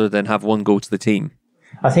rather than have one go to the team.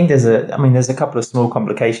 I think there's a couple of small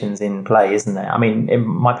complications in play, isn't there? I mean, in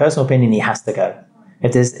my personal opinion, he has to go.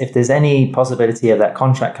 If there's any possibility of that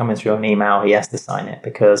contract coming through an email, he has to sign it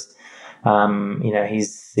because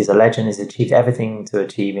he's a legend. He's achieved everything to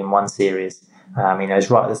achieve in one series.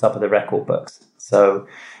 He's right at the top of the record books. So,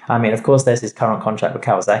 I mean, of course, there's his current contract with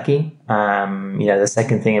Kawasaki. The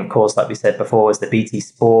second thing, of course, like we said before, is the BT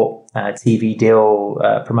Sport TV deal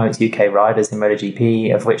promotes UK riders in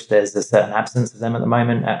MotoGP, of which there's a certain absence of them at the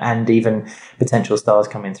moment, and even potential stars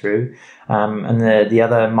coming through. And the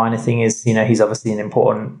other minor thing is, he's obviously an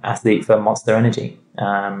important athlete for Monster Energy,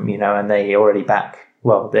 and they already back.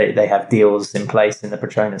 Well, they have deals in place in the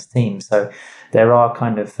Petronas team. So there are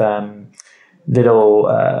kind of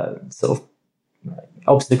little sort of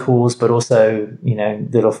obstacles, but also,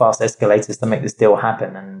 little fast escalators to make this deal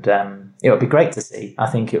happen. And it would be great to see. I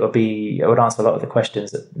think it would answer a lot of the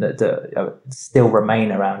questions that still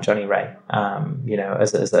remain around Johnny Rea,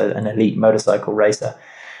 as an elite motorcycle racer.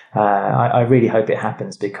 I really hope it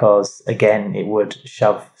happens because, again, it would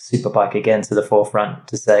shove Superbike again to the forefront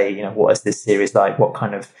to say, what is this series like? What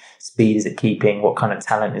kind of speed is it keeping? What kind of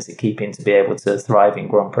talent is it keeping to be able to thrive in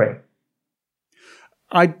Grand Prix?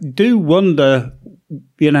 I do wonder,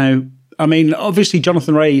 I mean, obviously,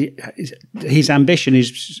 Jonathan Rea, his ambition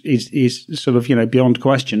is sort of, beyond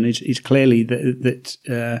question. It's clearly that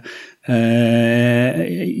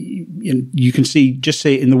you can see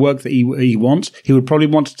it in the work that he wants. He would probably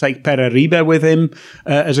want to take Pere Ribe with him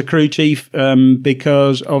as a crew chief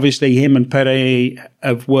because obviously him and Pere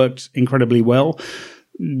have worked incredibly well.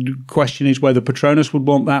 The question is whether Petronas would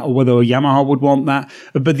want that or whether Yamaha would want that.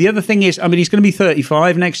 But the other thing is, I mean, he's going to be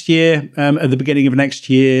 35 next year, at the beginning of next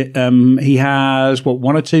year. He has,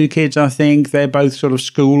 one or two kids, I think. They're both sort of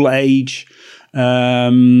school age.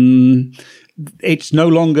 It's no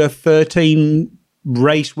longer 13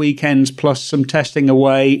 race weekends plus some testing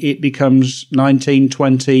away. It becomes 19,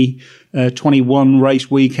 20, 21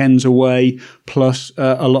 race weekends away plus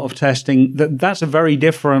a lot of testing. That's a very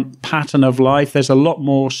different pattern of life. There's a lot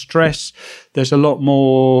more stress. There's a lot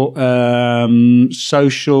more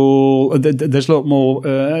social. There's a lot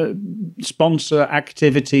more sponsor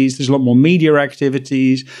activities. There's a lot more media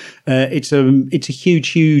activities. It's a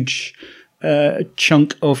huge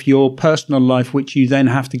chunk of your personal life which you then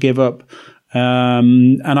have to give up.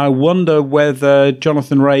 And I wonder whether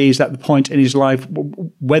Jonathan Rea is at the point in his life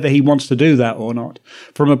whether he wants to do that or not.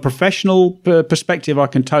 From a professional perspective, I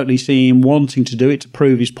can totally see him wanting to do it to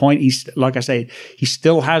prove his point. He's, like I say, he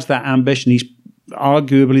still has that ambition. He's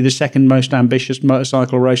arguably the second most ambitious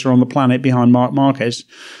motorcycle racer on the planet behind Marc Marquez.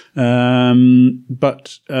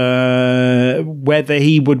 But whether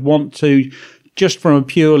he would want to, just from a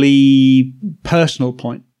purely personal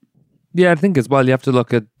point. Yeah, I think as well you have to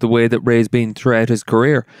look at the way that Rea's been throughout his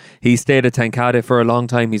career. He stayed at Tenkate for a long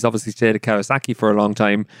time. He's obviously stayed at Kawasaki for a long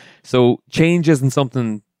time. So change isn't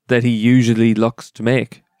something that he usually looks to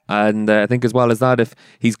make. And I think as well as that, if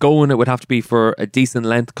he's going, it would have to be for a decent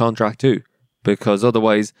length contract too. Because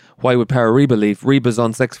otherwise, why would Pere Ribe leave? Ribe's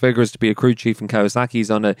on 6 figures to be a crew chief in Kawasaki.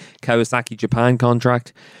 He's on a Kawasaki Japan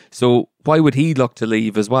contract. So why would he look to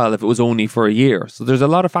leave as well if it was only for a year? So there's a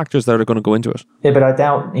lot of factors that are going to go into it. Yeah, but I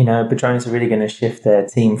doubt, Petronas are really going to shift their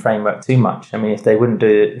team framework too much. I mean, if they wouldn't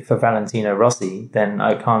do it for Valentino Rossi, then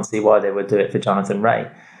I can't see why they would do it for Jonathan Rea.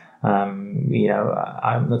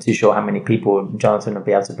 I'm not too sure how many people Jonathan will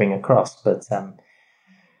be able to bring across, but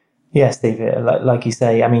yeah, Steve, like you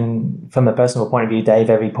say, I mean, from a personal point of view, Dave,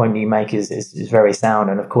 every point you make is very sound.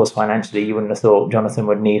 And of course, financially, you wouldn't have thought Jonathan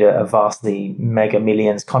would need a vastly mega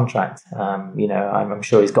millions contract. I'm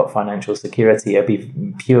sure he's got financial security. It'd be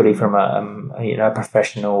purely from a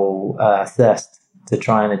professional thirst to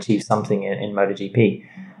try and achieve something in MotoGP.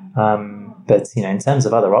 But in terms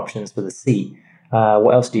of other options for the seat,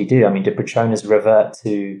 what else do you do? I mean, do Petronas revert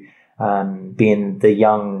to being the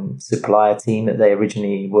young supplier team that they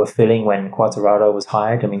originally were filling when Quartararo was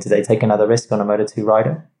hired? I mean, did they take another risk on a Moto2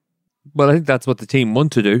 rider? Well, I think that's what the team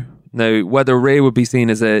want to do. Now, whether Rea would be seen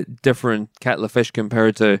as a different kettle of fish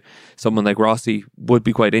compared to someone like Rossi would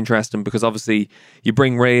be quite interesting, because obviously you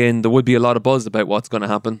bring Rea in, there would be a lot of buzz about what's going to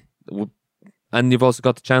happen. And you've also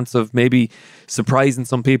got the chance of maybe surprising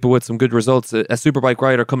some people with some good results. A superbike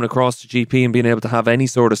rider coming across to GP and being able to have any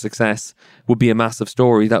sort of success would be a massive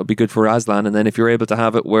story. That would be good for Aslan. And then if you're able to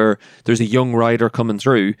have it where there's a young rider coming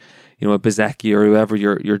through, a Bezecchi or whoever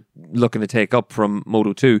you're looking to take up from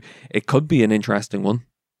Moto2, it could be an interesting one.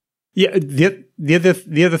 Yeah, the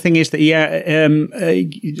other thing is that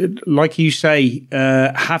like you say,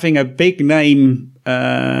 having a big name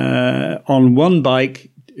on one bike,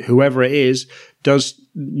 whoever it is, does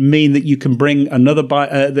mean that you can bring another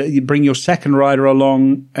that you bring your second rider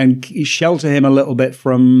along and shelter him a little bit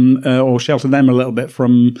from, or shelter them a little bit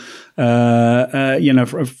from,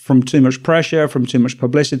 from too much pressure, from too much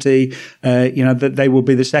publicity. That they will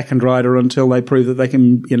be the second rider until they prove that they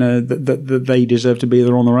can, that they deserve to be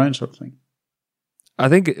there on their own, sort of thing. I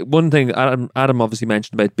think one thing Adam obviously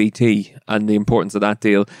mentioned about BT and the importance of that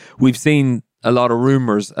deal. We've seen a lot of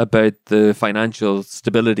rumours about the financial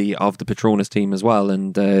stability of the Petronas team as well.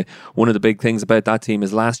 And one of the big things about that team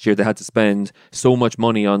is last year they had to spend so much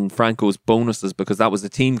money on Franco's bonuses because that was a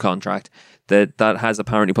team contract that has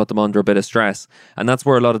apparently put them under a bit of stress. And that's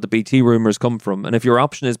where a lot of the BT rumours come from. And if your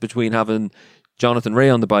option is between having Jonathan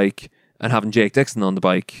Rea on the bike and having Jake Dixon on the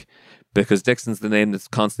bike, because Dixon's the name that's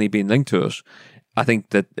constantly being linked to it, I think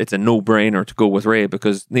that it's a no-brainer to go with Rea,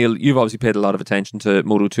 because Neil, you've obviously paid a lot of attention to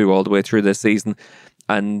Moto2 all the way through this season,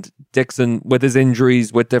 and Dixon, with his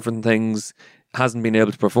injuries, with different things, hasn't been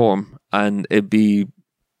able to perform, and it'd be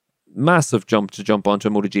massive jump onto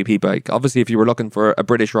a MotoGP bike. Obviously, if you were looking for a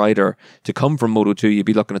British rider to come from Moto2, you'd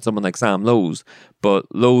be looking at someone like Sam Lowes, but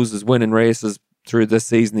Lowes is winning races through this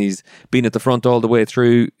season. He's been at the front all the way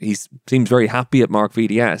through. He seems very happy at Mark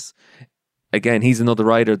VDS. Again, he's another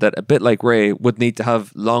rider that, a bit like Rea, would need to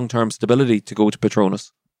have long-term stability to go to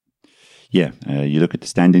Petronas. Yeah, you look at the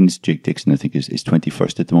standings. Jake Dixon, I think, is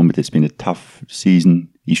 21st at the moment. It's been a tough season.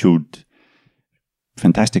 He showed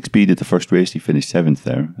fantastic speed at the first race. He finished 7th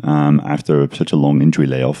there after such a long injury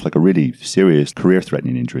layoff, like a really serious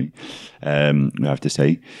career-threatening injury, we have to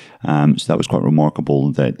say. So that was quite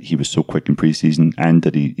remarkable that he was so quick in pre-season and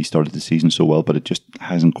that he started the season so well, but it just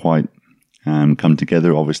hasn't quite come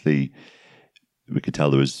together. Obviously, we could tell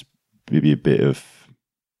there was maybe a bit of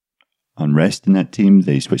unrest in that team.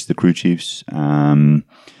 They switched the crew chiefs.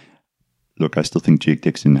 Look, I still think Jake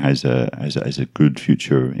Dixon has a good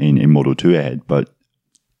future in Moto2 ahead, but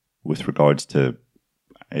with regards to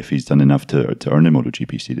if he's done enough to earn a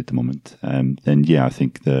MotoGP seat at the moment, then yeah, I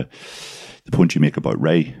think the point you make about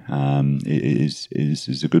Ray is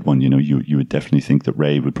a good one. You know, you would definitely think that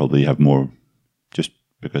Ray would probably have more, just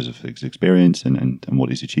because of his experience and what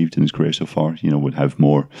he's achieved in his career so far, you know, would have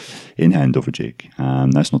more in hand over Jake.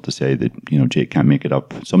 That's not to say that, you know, Jake can't make it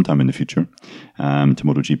up sometime in the future to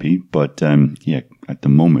MotoGP, but yeah, at the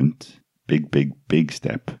moment, big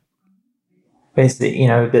step. Basically, you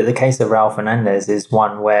know, the case of Raul Fernandez is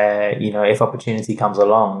one where, you know, if opportunity comes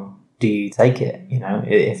along, do you take it? You know,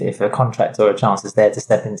 if a contract or a chance is there to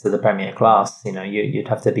step into the Premier class, you know, you'd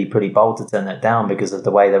have to be pretty bold to turn that down because of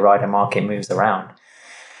the way the rider market moves around.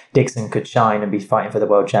 Dixon could shine and be fighting for the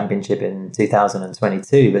World Championship in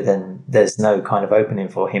 2022, but then there's no kind of opening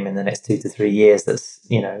for him in the next 2 to 3 years. That's,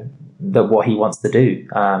 you know, what he wants to do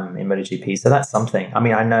in MotoGP. So that's something. I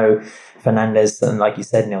mean, I know Fernandez, and like you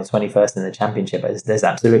said, Neil, 21st in the championship. There's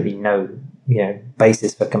absolutely no, you know,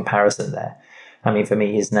 basis for comparison there. I mean, for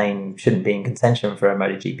me, his name shouldn't be in contention for a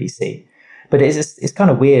MotoGP seat. But it's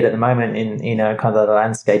kind of weird at the moment in, you know, kind of the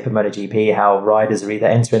landscape of MotoGP, how riders are either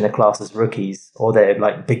entering the class as rookies or they're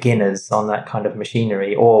like beginners on that kind of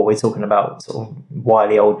machinery, or we're talking about sort of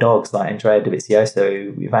wily old dogs like Andrea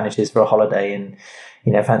Dovizioso, who vanishes for a holiday and,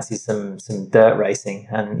 you know, fancies some dirt racing.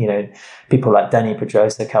 And, you know, people like Danny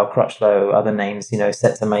Pedrosa, Cal Crutchlow, other names, you know,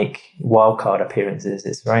 set to make wildcard appearances.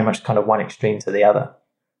 It's very much kind of one extreme to the other.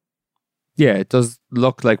 Yeah, it does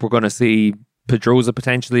look like we're going to see Pedrosa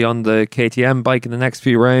potentially on the KTM bike in the next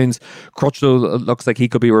few rounds. Crutchlow looks like he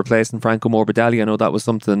could be replacing Franco Morbidelli. I know that was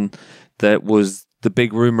something that was the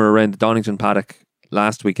big rumour around the Donington paddock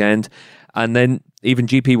last weekend. And then even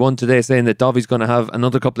GP1 today saying that Dovy's going to have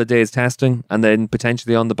another couple of days testing and then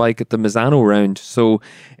potentially on the bike at the Misano round. So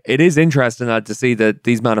it is interesting to see that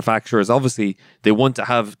these manufacturers, obviously, they want to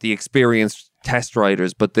have the experienced test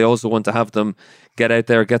riders, but they also want to have them get out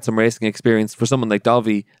there, get some racing experience. For someone like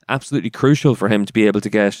Dovey, absolutely crucial for him to be able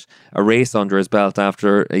to get a race under his belt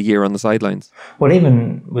after a year on the sidelines. Well,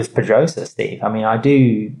 even with Pedrosa, Steve, I mean,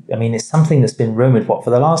 it's something that's been rumoured,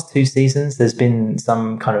 for the last 2 seasons, there's been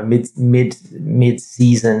some kind of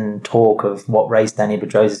mid-season talk of what race Danny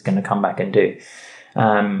Pedrosa is going to come back and do.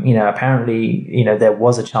 You know, apparently, you know, there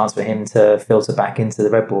was a chance for him to filter back into the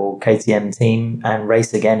Red Bull KTM team and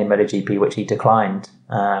race again in MotoGP, which he declined.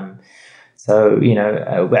 So, you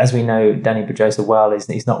know, as we know, Danny Pedrosa well,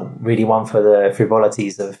 he's not really one for the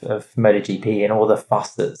frivolities of MotoGP and all the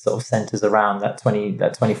fuss that sort of centres around that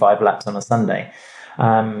 25 laps on a Sunday.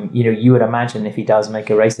 You know, you would imagine if he does make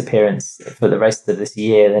a race appearance for the rest of this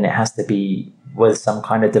year, then it has to be with some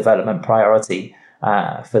kind of development priority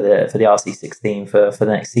for the RC16 for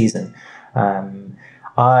the next season.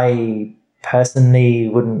 I personally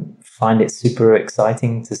wouldn't find it super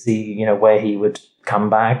exciting to see, you know, where he would come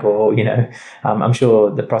back, or, you know, I'm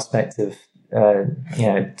sure the prospect of you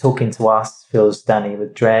know, talking to us fills Danny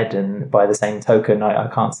with dread, and by the same token, I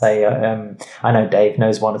can't say I know Dave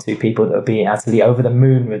knows 1 or 2 people that would be absolutely over the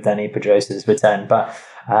moon with Danny Pedrosa's return, but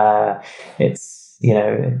it's, you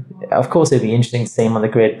know, of course it'd be interesting to see him on the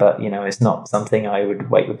grid, but, you know, it's not something I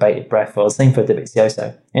would wait with bated breath for. Same for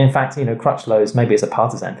Dovizioso. In fact, you know, Crutchlow's, maybe it's a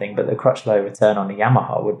partisan thing, but the Crutchlow return on the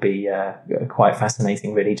Yamaha would be quite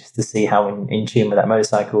fascinating, really, just to see how in tune with that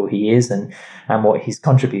motorcycle he is and what he's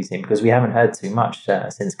contributing, because we haven't heard too much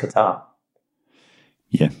since Qatar.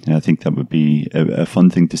 Yeah, I think that would be a fun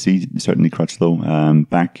thing to see, certainly Crutchlow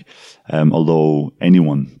back. Although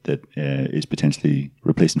anyone that is potentially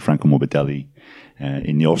replacing Franco Morbidelli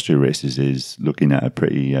in the Austria races is looking at a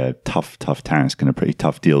pretty tough task and a pretty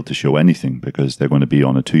tough deal to show anything, because they're going to be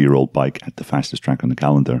on a 2-year-old bike at the fastest track on the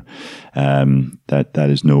calendar. That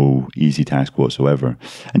is no easy task whatsoever.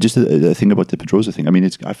 And just a thing about the Pedrosa thing, I mean,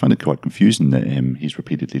 I find it quite confusing that he's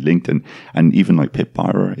repeatedly linked, and even like Pit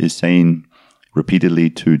Bauer is saying repeatedly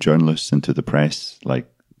to journalists and to the press, like,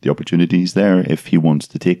 the opportunity is there. If he wants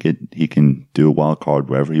to take it, he can do a wild card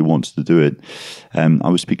wherever he wants to do it. I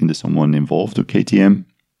was speaking to someone involved with KTM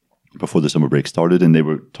before the summer break started, and they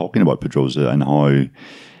were talking about Pedrosa and how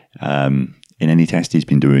in any test he's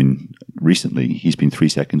been doing recently, he's been 3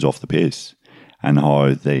 seconds off the pace, and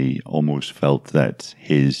how they almost felt that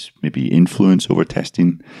his maybe influence over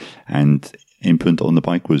testing and input on the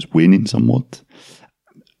bike was waning somewhat.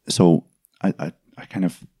 So I kind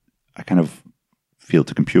of feel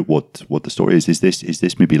to compute what the story is. Is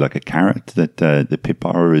this maybe like a carrot that the Pit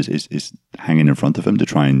Power is hanging in front of him to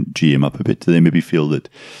try and G him up a bit? Do they maybe feel that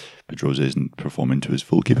Pedrosa isn't performing to his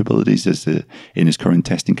full capabilities in his current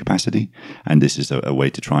testing capacity, and this is a way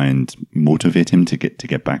to try and motivate him to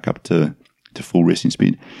get back up to full racing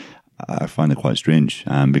speed? I find it quite strange,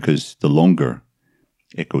 because the longer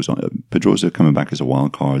it goes on, Pedrosa coming back as a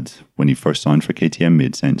wild card when he first signed for KTM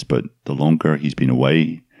made sense, but the longer he's been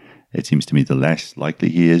away, it seems to me the less likely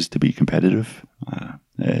he is to be competitive.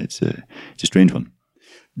 It's a strange one.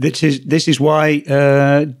 This is why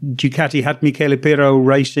Ducati had Michele Pirro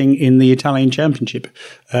racing in the Italian Championship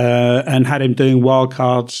and had him doing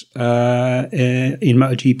wildcards in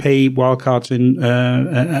MotoGP, wildcards in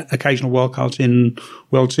occasional wildcards in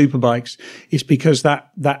World Superbikes. It's because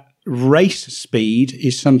that race speed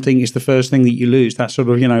is the first thing that you lose. That sort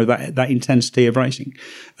of, that intensity of racing.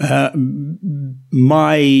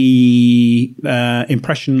 My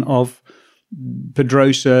impression of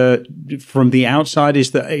Pedrosa from the outside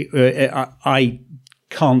is that I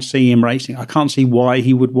can't see him racing. I can't see why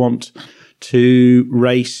he would want to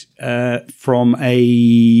race from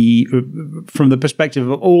the perspective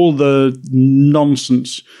of all the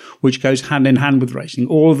nonsense which goes hand in hand with racing,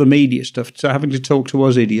 all the media stuff. So having to talk to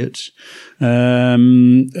us idiots,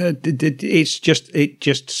 it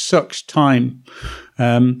just sucks time.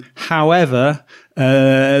 However,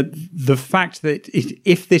 the fact that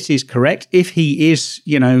if this is correct, if he is,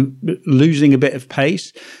 losing a bit of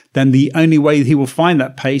pace, then the only way he will find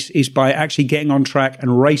that pace is by actually getting on track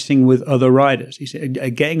and racing with other riders. He's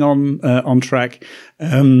getting on track,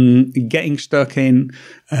 getting stuck in,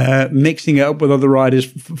 mixing it up with other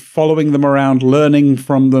riders, following them around, learning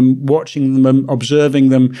from them, watching them, observing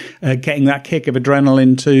them, getting that kick of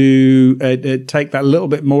adrenaline to take that little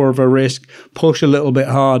bit more of a risk, push a little bit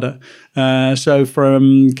harder. So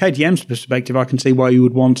from KTM's perspective, I can see why you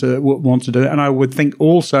would want to do it, and I would think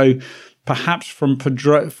also perhaps for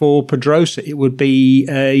Pedrosa, it would be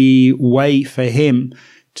a way for him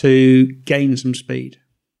to gain some speed.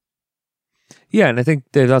 Yeah, and I think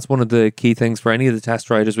that's one of the key things for any of the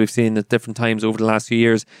test riders we've seen at different times over the last few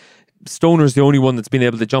years. Stoner's the only one that's been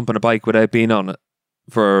able to jump on a bike without being on it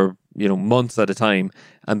for months at a time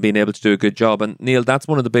and being able to do a good job. And Neil, that's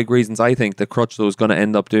one of the big reasons I think that Crutchlow is going to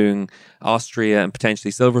end up doing Austria and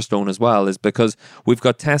potentially Silverstone as well, is because we've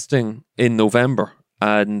got testing in November,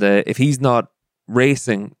 and if he's not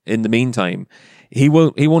racing in the meantime, he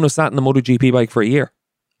won't have sat in the MotoGP bike for a year.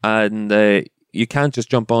 And you can't just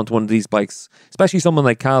jump onto one of these bikes, especially someone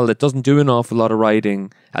like Cal that doesn't do an awful lot of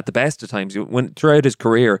riding at the best of times. Throughout his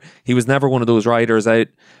career, he was never one of those riders out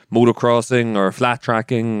motocrossing or flat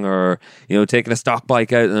tracking or taking a stock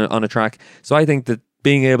bike out on a track. So I think that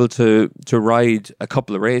being able to ride a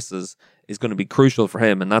couple of races is going to be crucial for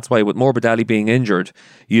him, and that's why with Morbidelli being injured,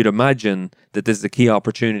 you'd imagine that this is a key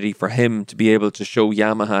opportunity for him to be able to show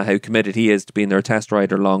Yamaha how committed he is to being their test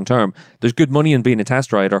rider long term. There's good money in being a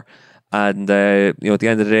test rider, and at the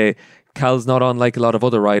end of the day, Cal's not unlike a lot of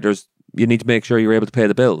other riders. You need to make sure you're able to pay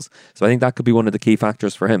the bills. So I think that could be one of the key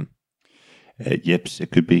factors for him. Yips,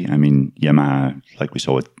 it could be. I mean, Yamaha, like we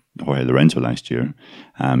saw with Jorge Lorenzo last year,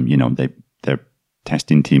 their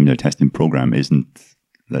testing team, their testing program isn't,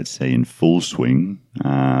 let's say, in full swing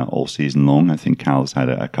all season long. I think Cal's had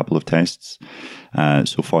a couple of tests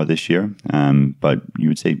so far this year, but you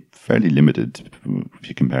would say fairly limited if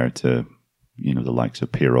you compare it to the likes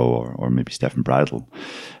of Pirro or maybe Stefan Bradl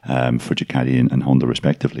for Ducati and Honda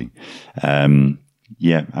respectively.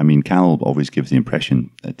 Cal always gives the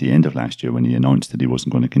impression at the end of last year when he announced that he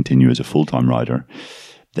wasn't going to continue as a full-time rider,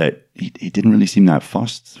 that he didn't really seem that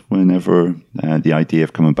fussed whenever the idea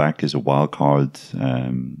of coming back as a wild card,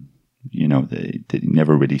 it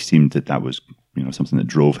never really seemed that was, something that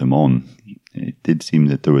drove him on. It did seem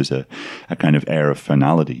that there was a kind of air of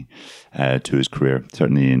finality to his career,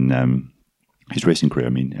 certainly in his racing career,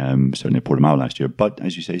 certainly at Portimao last year. But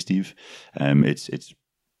as you say, Steve, it's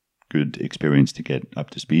good experience to get up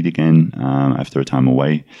to speed again after a time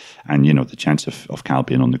away. And, the chance of Cal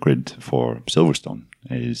being on the grid for Silverstone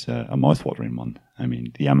is a mouth-watering one. I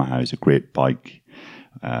mean, the Yamaha is a great bike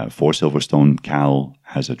for Silverstone. Cal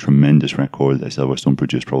has a tremendous record. Silverstone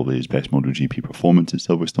produced probably his best MotoGP performance at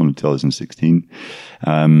Silverstone in 2016.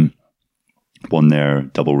 Won their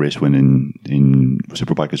double race win in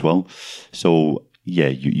Superbike as well. So, yeah,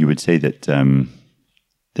 you would say that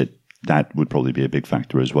that that would probably be a big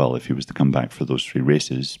factor as well if he was to come back for those 3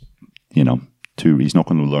 races. He's not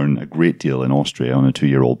going to learn a great deal in Austria on a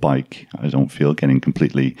 2-year-old bike. I don't feel getting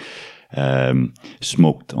completely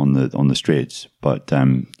smoked on the straights, but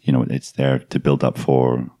it's there to build up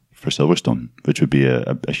for Silverstone, which would be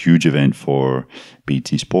a huge event for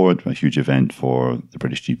BT Sport, a huge event for the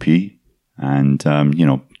British GP, and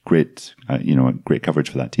great coverage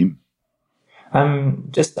for that team.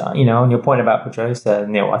 Just on your point about Pedrosa,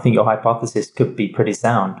 Neil, I think your hypothesis could be pretty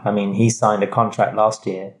sound. I mean, he signed a contract last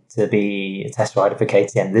year to be a test rider for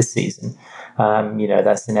KTM this season.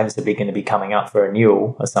 That's inevitably going to be coming up for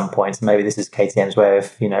renewal at some point. So maybe this is KTM's way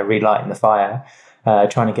of relighting the fire,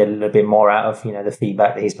 trying to get a little bit more out of the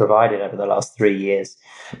feedback that he's provided over the last 3 years.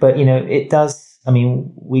 But it does. I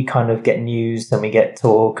mean, we kind of get news and we get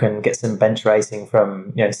talk and get some bench racing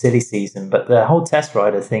from, silly season, but the whole test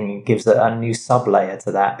rider thing gives a new sub-layer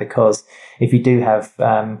to that, because if you do have,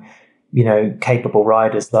 capable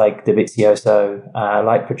riders like Dovizioso,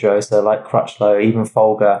 like Pedrosa, like Crutchlow, even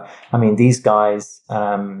Folger, I mean, these guys,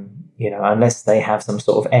 unless they have some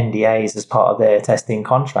sort of NDAs as part of their testing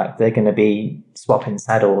contract, they're going to be swapping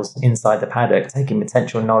saddles inside the paddock, taking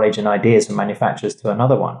potential knowledge and ideas from manufacturers to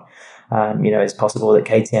another one. It's possible that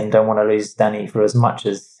KTM don't want to lose Danny for as much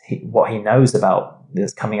as what he knows about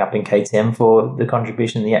this coming up in KTM for the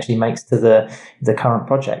contribution he actually makes to the current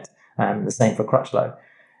project. The same for Crutchlow.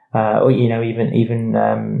 Or even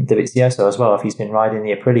Dovizioso as well. If he's been riding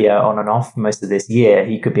the Aprilia on and off most of this year,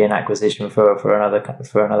 he could be an acquisition for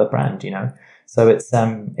another brand. So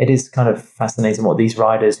it is kind of fascinating what these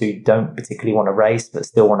riders who don't particularly want to race but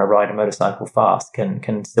still want to ride a motorcycle fast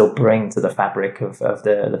can still bring to the fabric of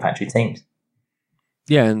the factory teams.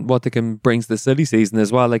 Yeah, and what they can bring to the silly season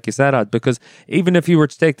as well, like you said, Ad, because even if you were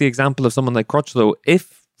to take the example of someone like Crutchlow,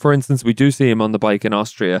 if, for instance, we do see him on the bike in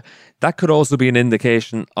Austria, that could also be an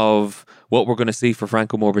indication of what we're going to see for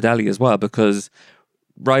Franco Morbidelli as well, because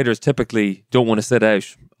riders typically don't want to sit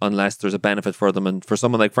out unless there's a benefit for them. And for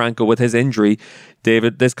someone like Franco with his injury,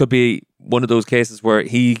 David, this could be one of those cases where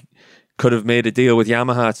he could have made a deal with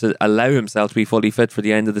Yamaha to allow himself to be fully fit for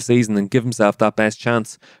the end of the season and give himself that best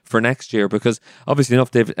chance for next year. Because obviously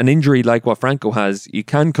enough, David, an injury like what Franco has, you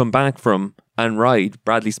can come back from and ride.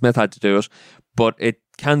 Bradley Smith had to do it, but it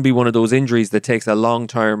can be one of those injuries that takes a long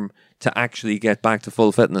time to actually get back to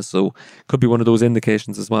full fitness. So could be one of those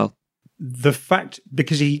indications as well. The fact,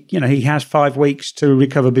 because he has 5 weeks to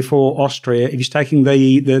recover before Austria. If he's taking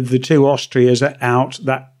the 2 Austrias out,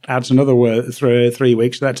 that adds another 3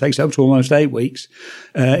 weeks. So that takes up to almost 8 weeks.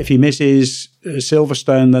 If he misses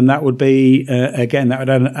Silverstone, then that would be, again, that would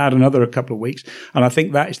add another couple of weeks. And I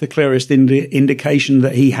think that is the clearest indication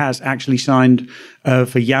that he has actually signed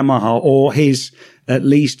for Yamaha, or at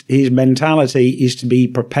least his mentality is to be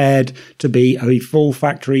prepared to be a full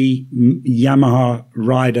factory Yamaha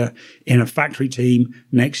rider in a factory team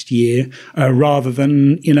next year, rather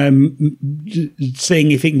than,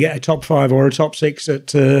 seeing if he can get a top 5 or a top 6 at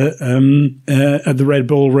the Red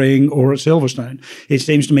Bull Ring or at Silverstone. It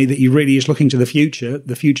seems to me that he really is looking to the future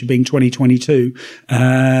being 2022.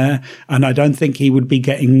 And I don't think he would be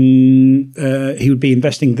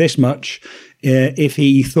investing this much if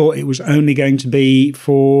he thought it was only going to be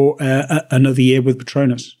for another year with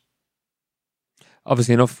Petronas.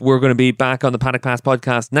 Obviously enough, we're going to be back on the Paddock Pass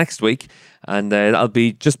podcast next week, and that'll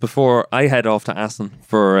be just before I head off to Assen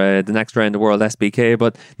for the next round of World SBK.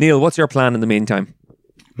 But Neil, what's your plan in the meantime?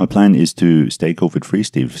 My plan is to stay COVID-free,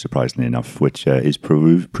 Steve, surprisingly enough, which is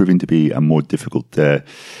proving to be a more difficult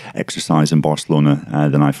exercise in Barcelona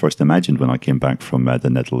than I first imagined when I came back from the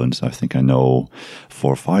Netherlands. I think I know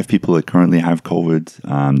 4 or 5 people that currently have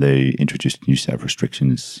COVID. They introduced a new set of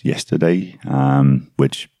restrictions yesterday,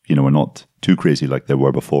 which are not too crazy like they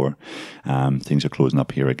were before. Things are closing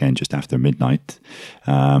up here again just after midnight.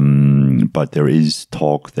 But there is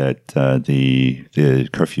talk that the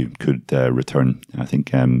curfew could return. I think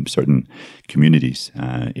certain communities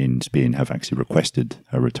in Spain have actually requested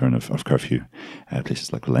a return of curfew,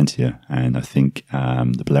 places like Valencia, and I think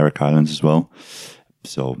the Balearic Islands as well.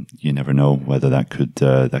 So you never know whether that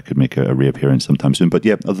could make a reappearance sometime soon. But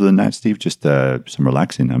yeah, other than that, Steve, just some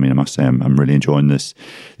relaxing. I mean, I must say I'm really enjoying this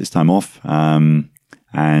time off.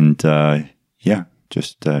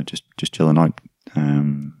 Just chilling out.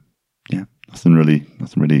 Nothing really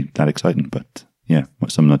that exciting. But yeah,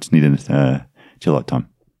 something that's needed chill out time.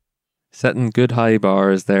 Setting good high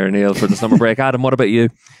bars there, Neil, for the summer break. Adam, what about you?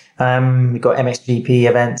 We've got MXGP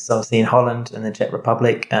events, obviously in Holland and the Czech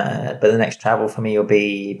Republic, but the next travel for me will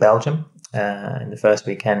be Belgium in the first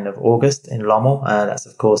weekend of August in Lommel. That's,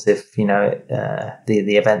 of course, if the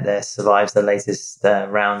event there survives the latest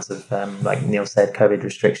rounds of, like Neil said, COVID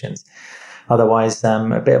restrictions. Otherwise,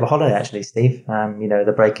 a bit of a holiday, actually, Steve.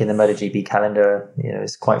 The break in the MotoGP calendar,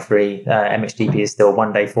 is quite free. MXGP is still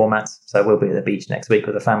one-day formats, so we'll be at the beach next week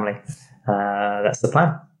with the family. That's the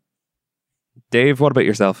plan. Dave, what about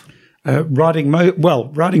yourself?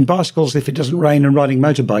 Riding bicycles if it doesn't rain, and riding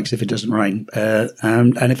motorbikes if it doesn't rain.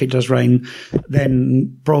 And if it does rain,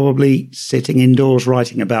 then probably sitting indoors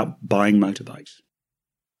writing about buying motorbikes.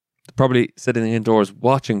 Probably sitting indoors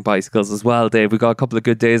watching bicycles as well, Dave. We got a couple of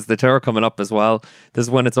good days of the tour coming up as well. This is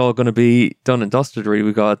when it's all going to be done and dusted, really.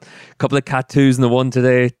 We got a couple of Cat 2s in the one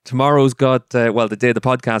today. Tomorrow's got, the day the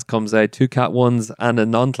podcast comes out, 2 Cat 1s and a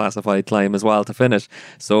non-classified climb as well to finish.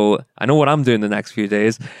 So I know what I'm doing the next few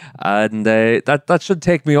days. And that should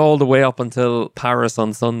take me all the way up until Paris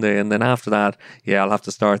on Sunday. And then after that, I'll have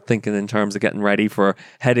to start thinking in terms of getting ready for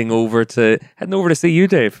heading over to see you,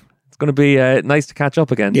 Dave. Going to be nice to catch up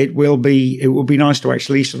again. It will be nice to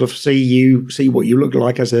actually sort of see what you look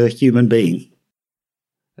like as a human being.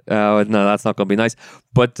 No, that's not going to be nice.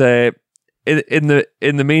 But in the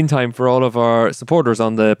meantime, for all of our supporters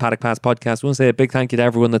on the Paddock Pass podcast, we want to say a big thank you to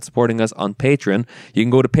everyone that's supporting us on Patreon. You can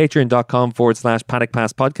go to patreon.com/Paddock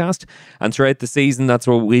Pass podcast, and throughout the season, that's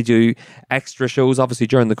where we do extra shows. Obviously,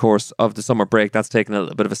 during the course of the summer break, that's taken a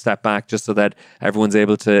little bit of a step back, just so that everyone's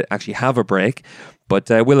able to actually have a break. But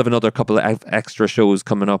we'll have another couple of extra shows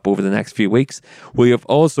coming up over the next few weeks. We have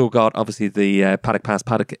also got, obviously, the Paddock Pass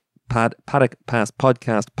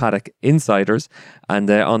podcast, Paddock Insiders, and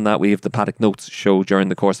on that we have the Paddock Notes show during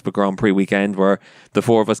the course of a Grand Prix weekend, where the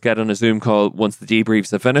four of us get on a Zoom call once the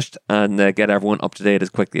debriefs have finished and get everyone up to date as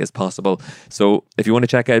quickly as possible. So if you want to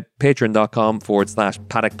check out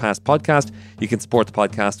patreon.com/Paddock Pass podcast, you can support the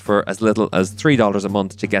podcast for as little as $3 a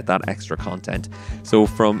month to get that extra content. So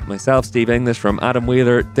from myself, Steve English, from Adam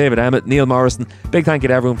Wheeler, David Emmett, Neil Morrison, big thank you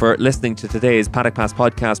to everyone for listening to today's Paddock Pass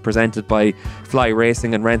podcast presented by Fly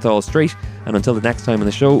Racing and Renthal Street. And until the next time on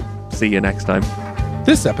the show, see you next time.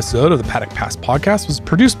 This episode of the Paddock Pass podcast was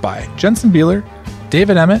produced by Jensen Beeler,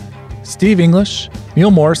 David Emmett, Steve English, Neil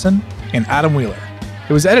Morrison, and Adam Wheeler.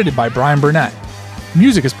 It was edited by Brian Burnett.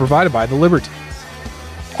 Music is provided by The Libertines.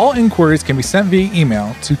 All inquiries can be sent via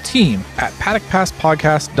email to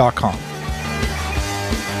team@paddockpasspodcast.com.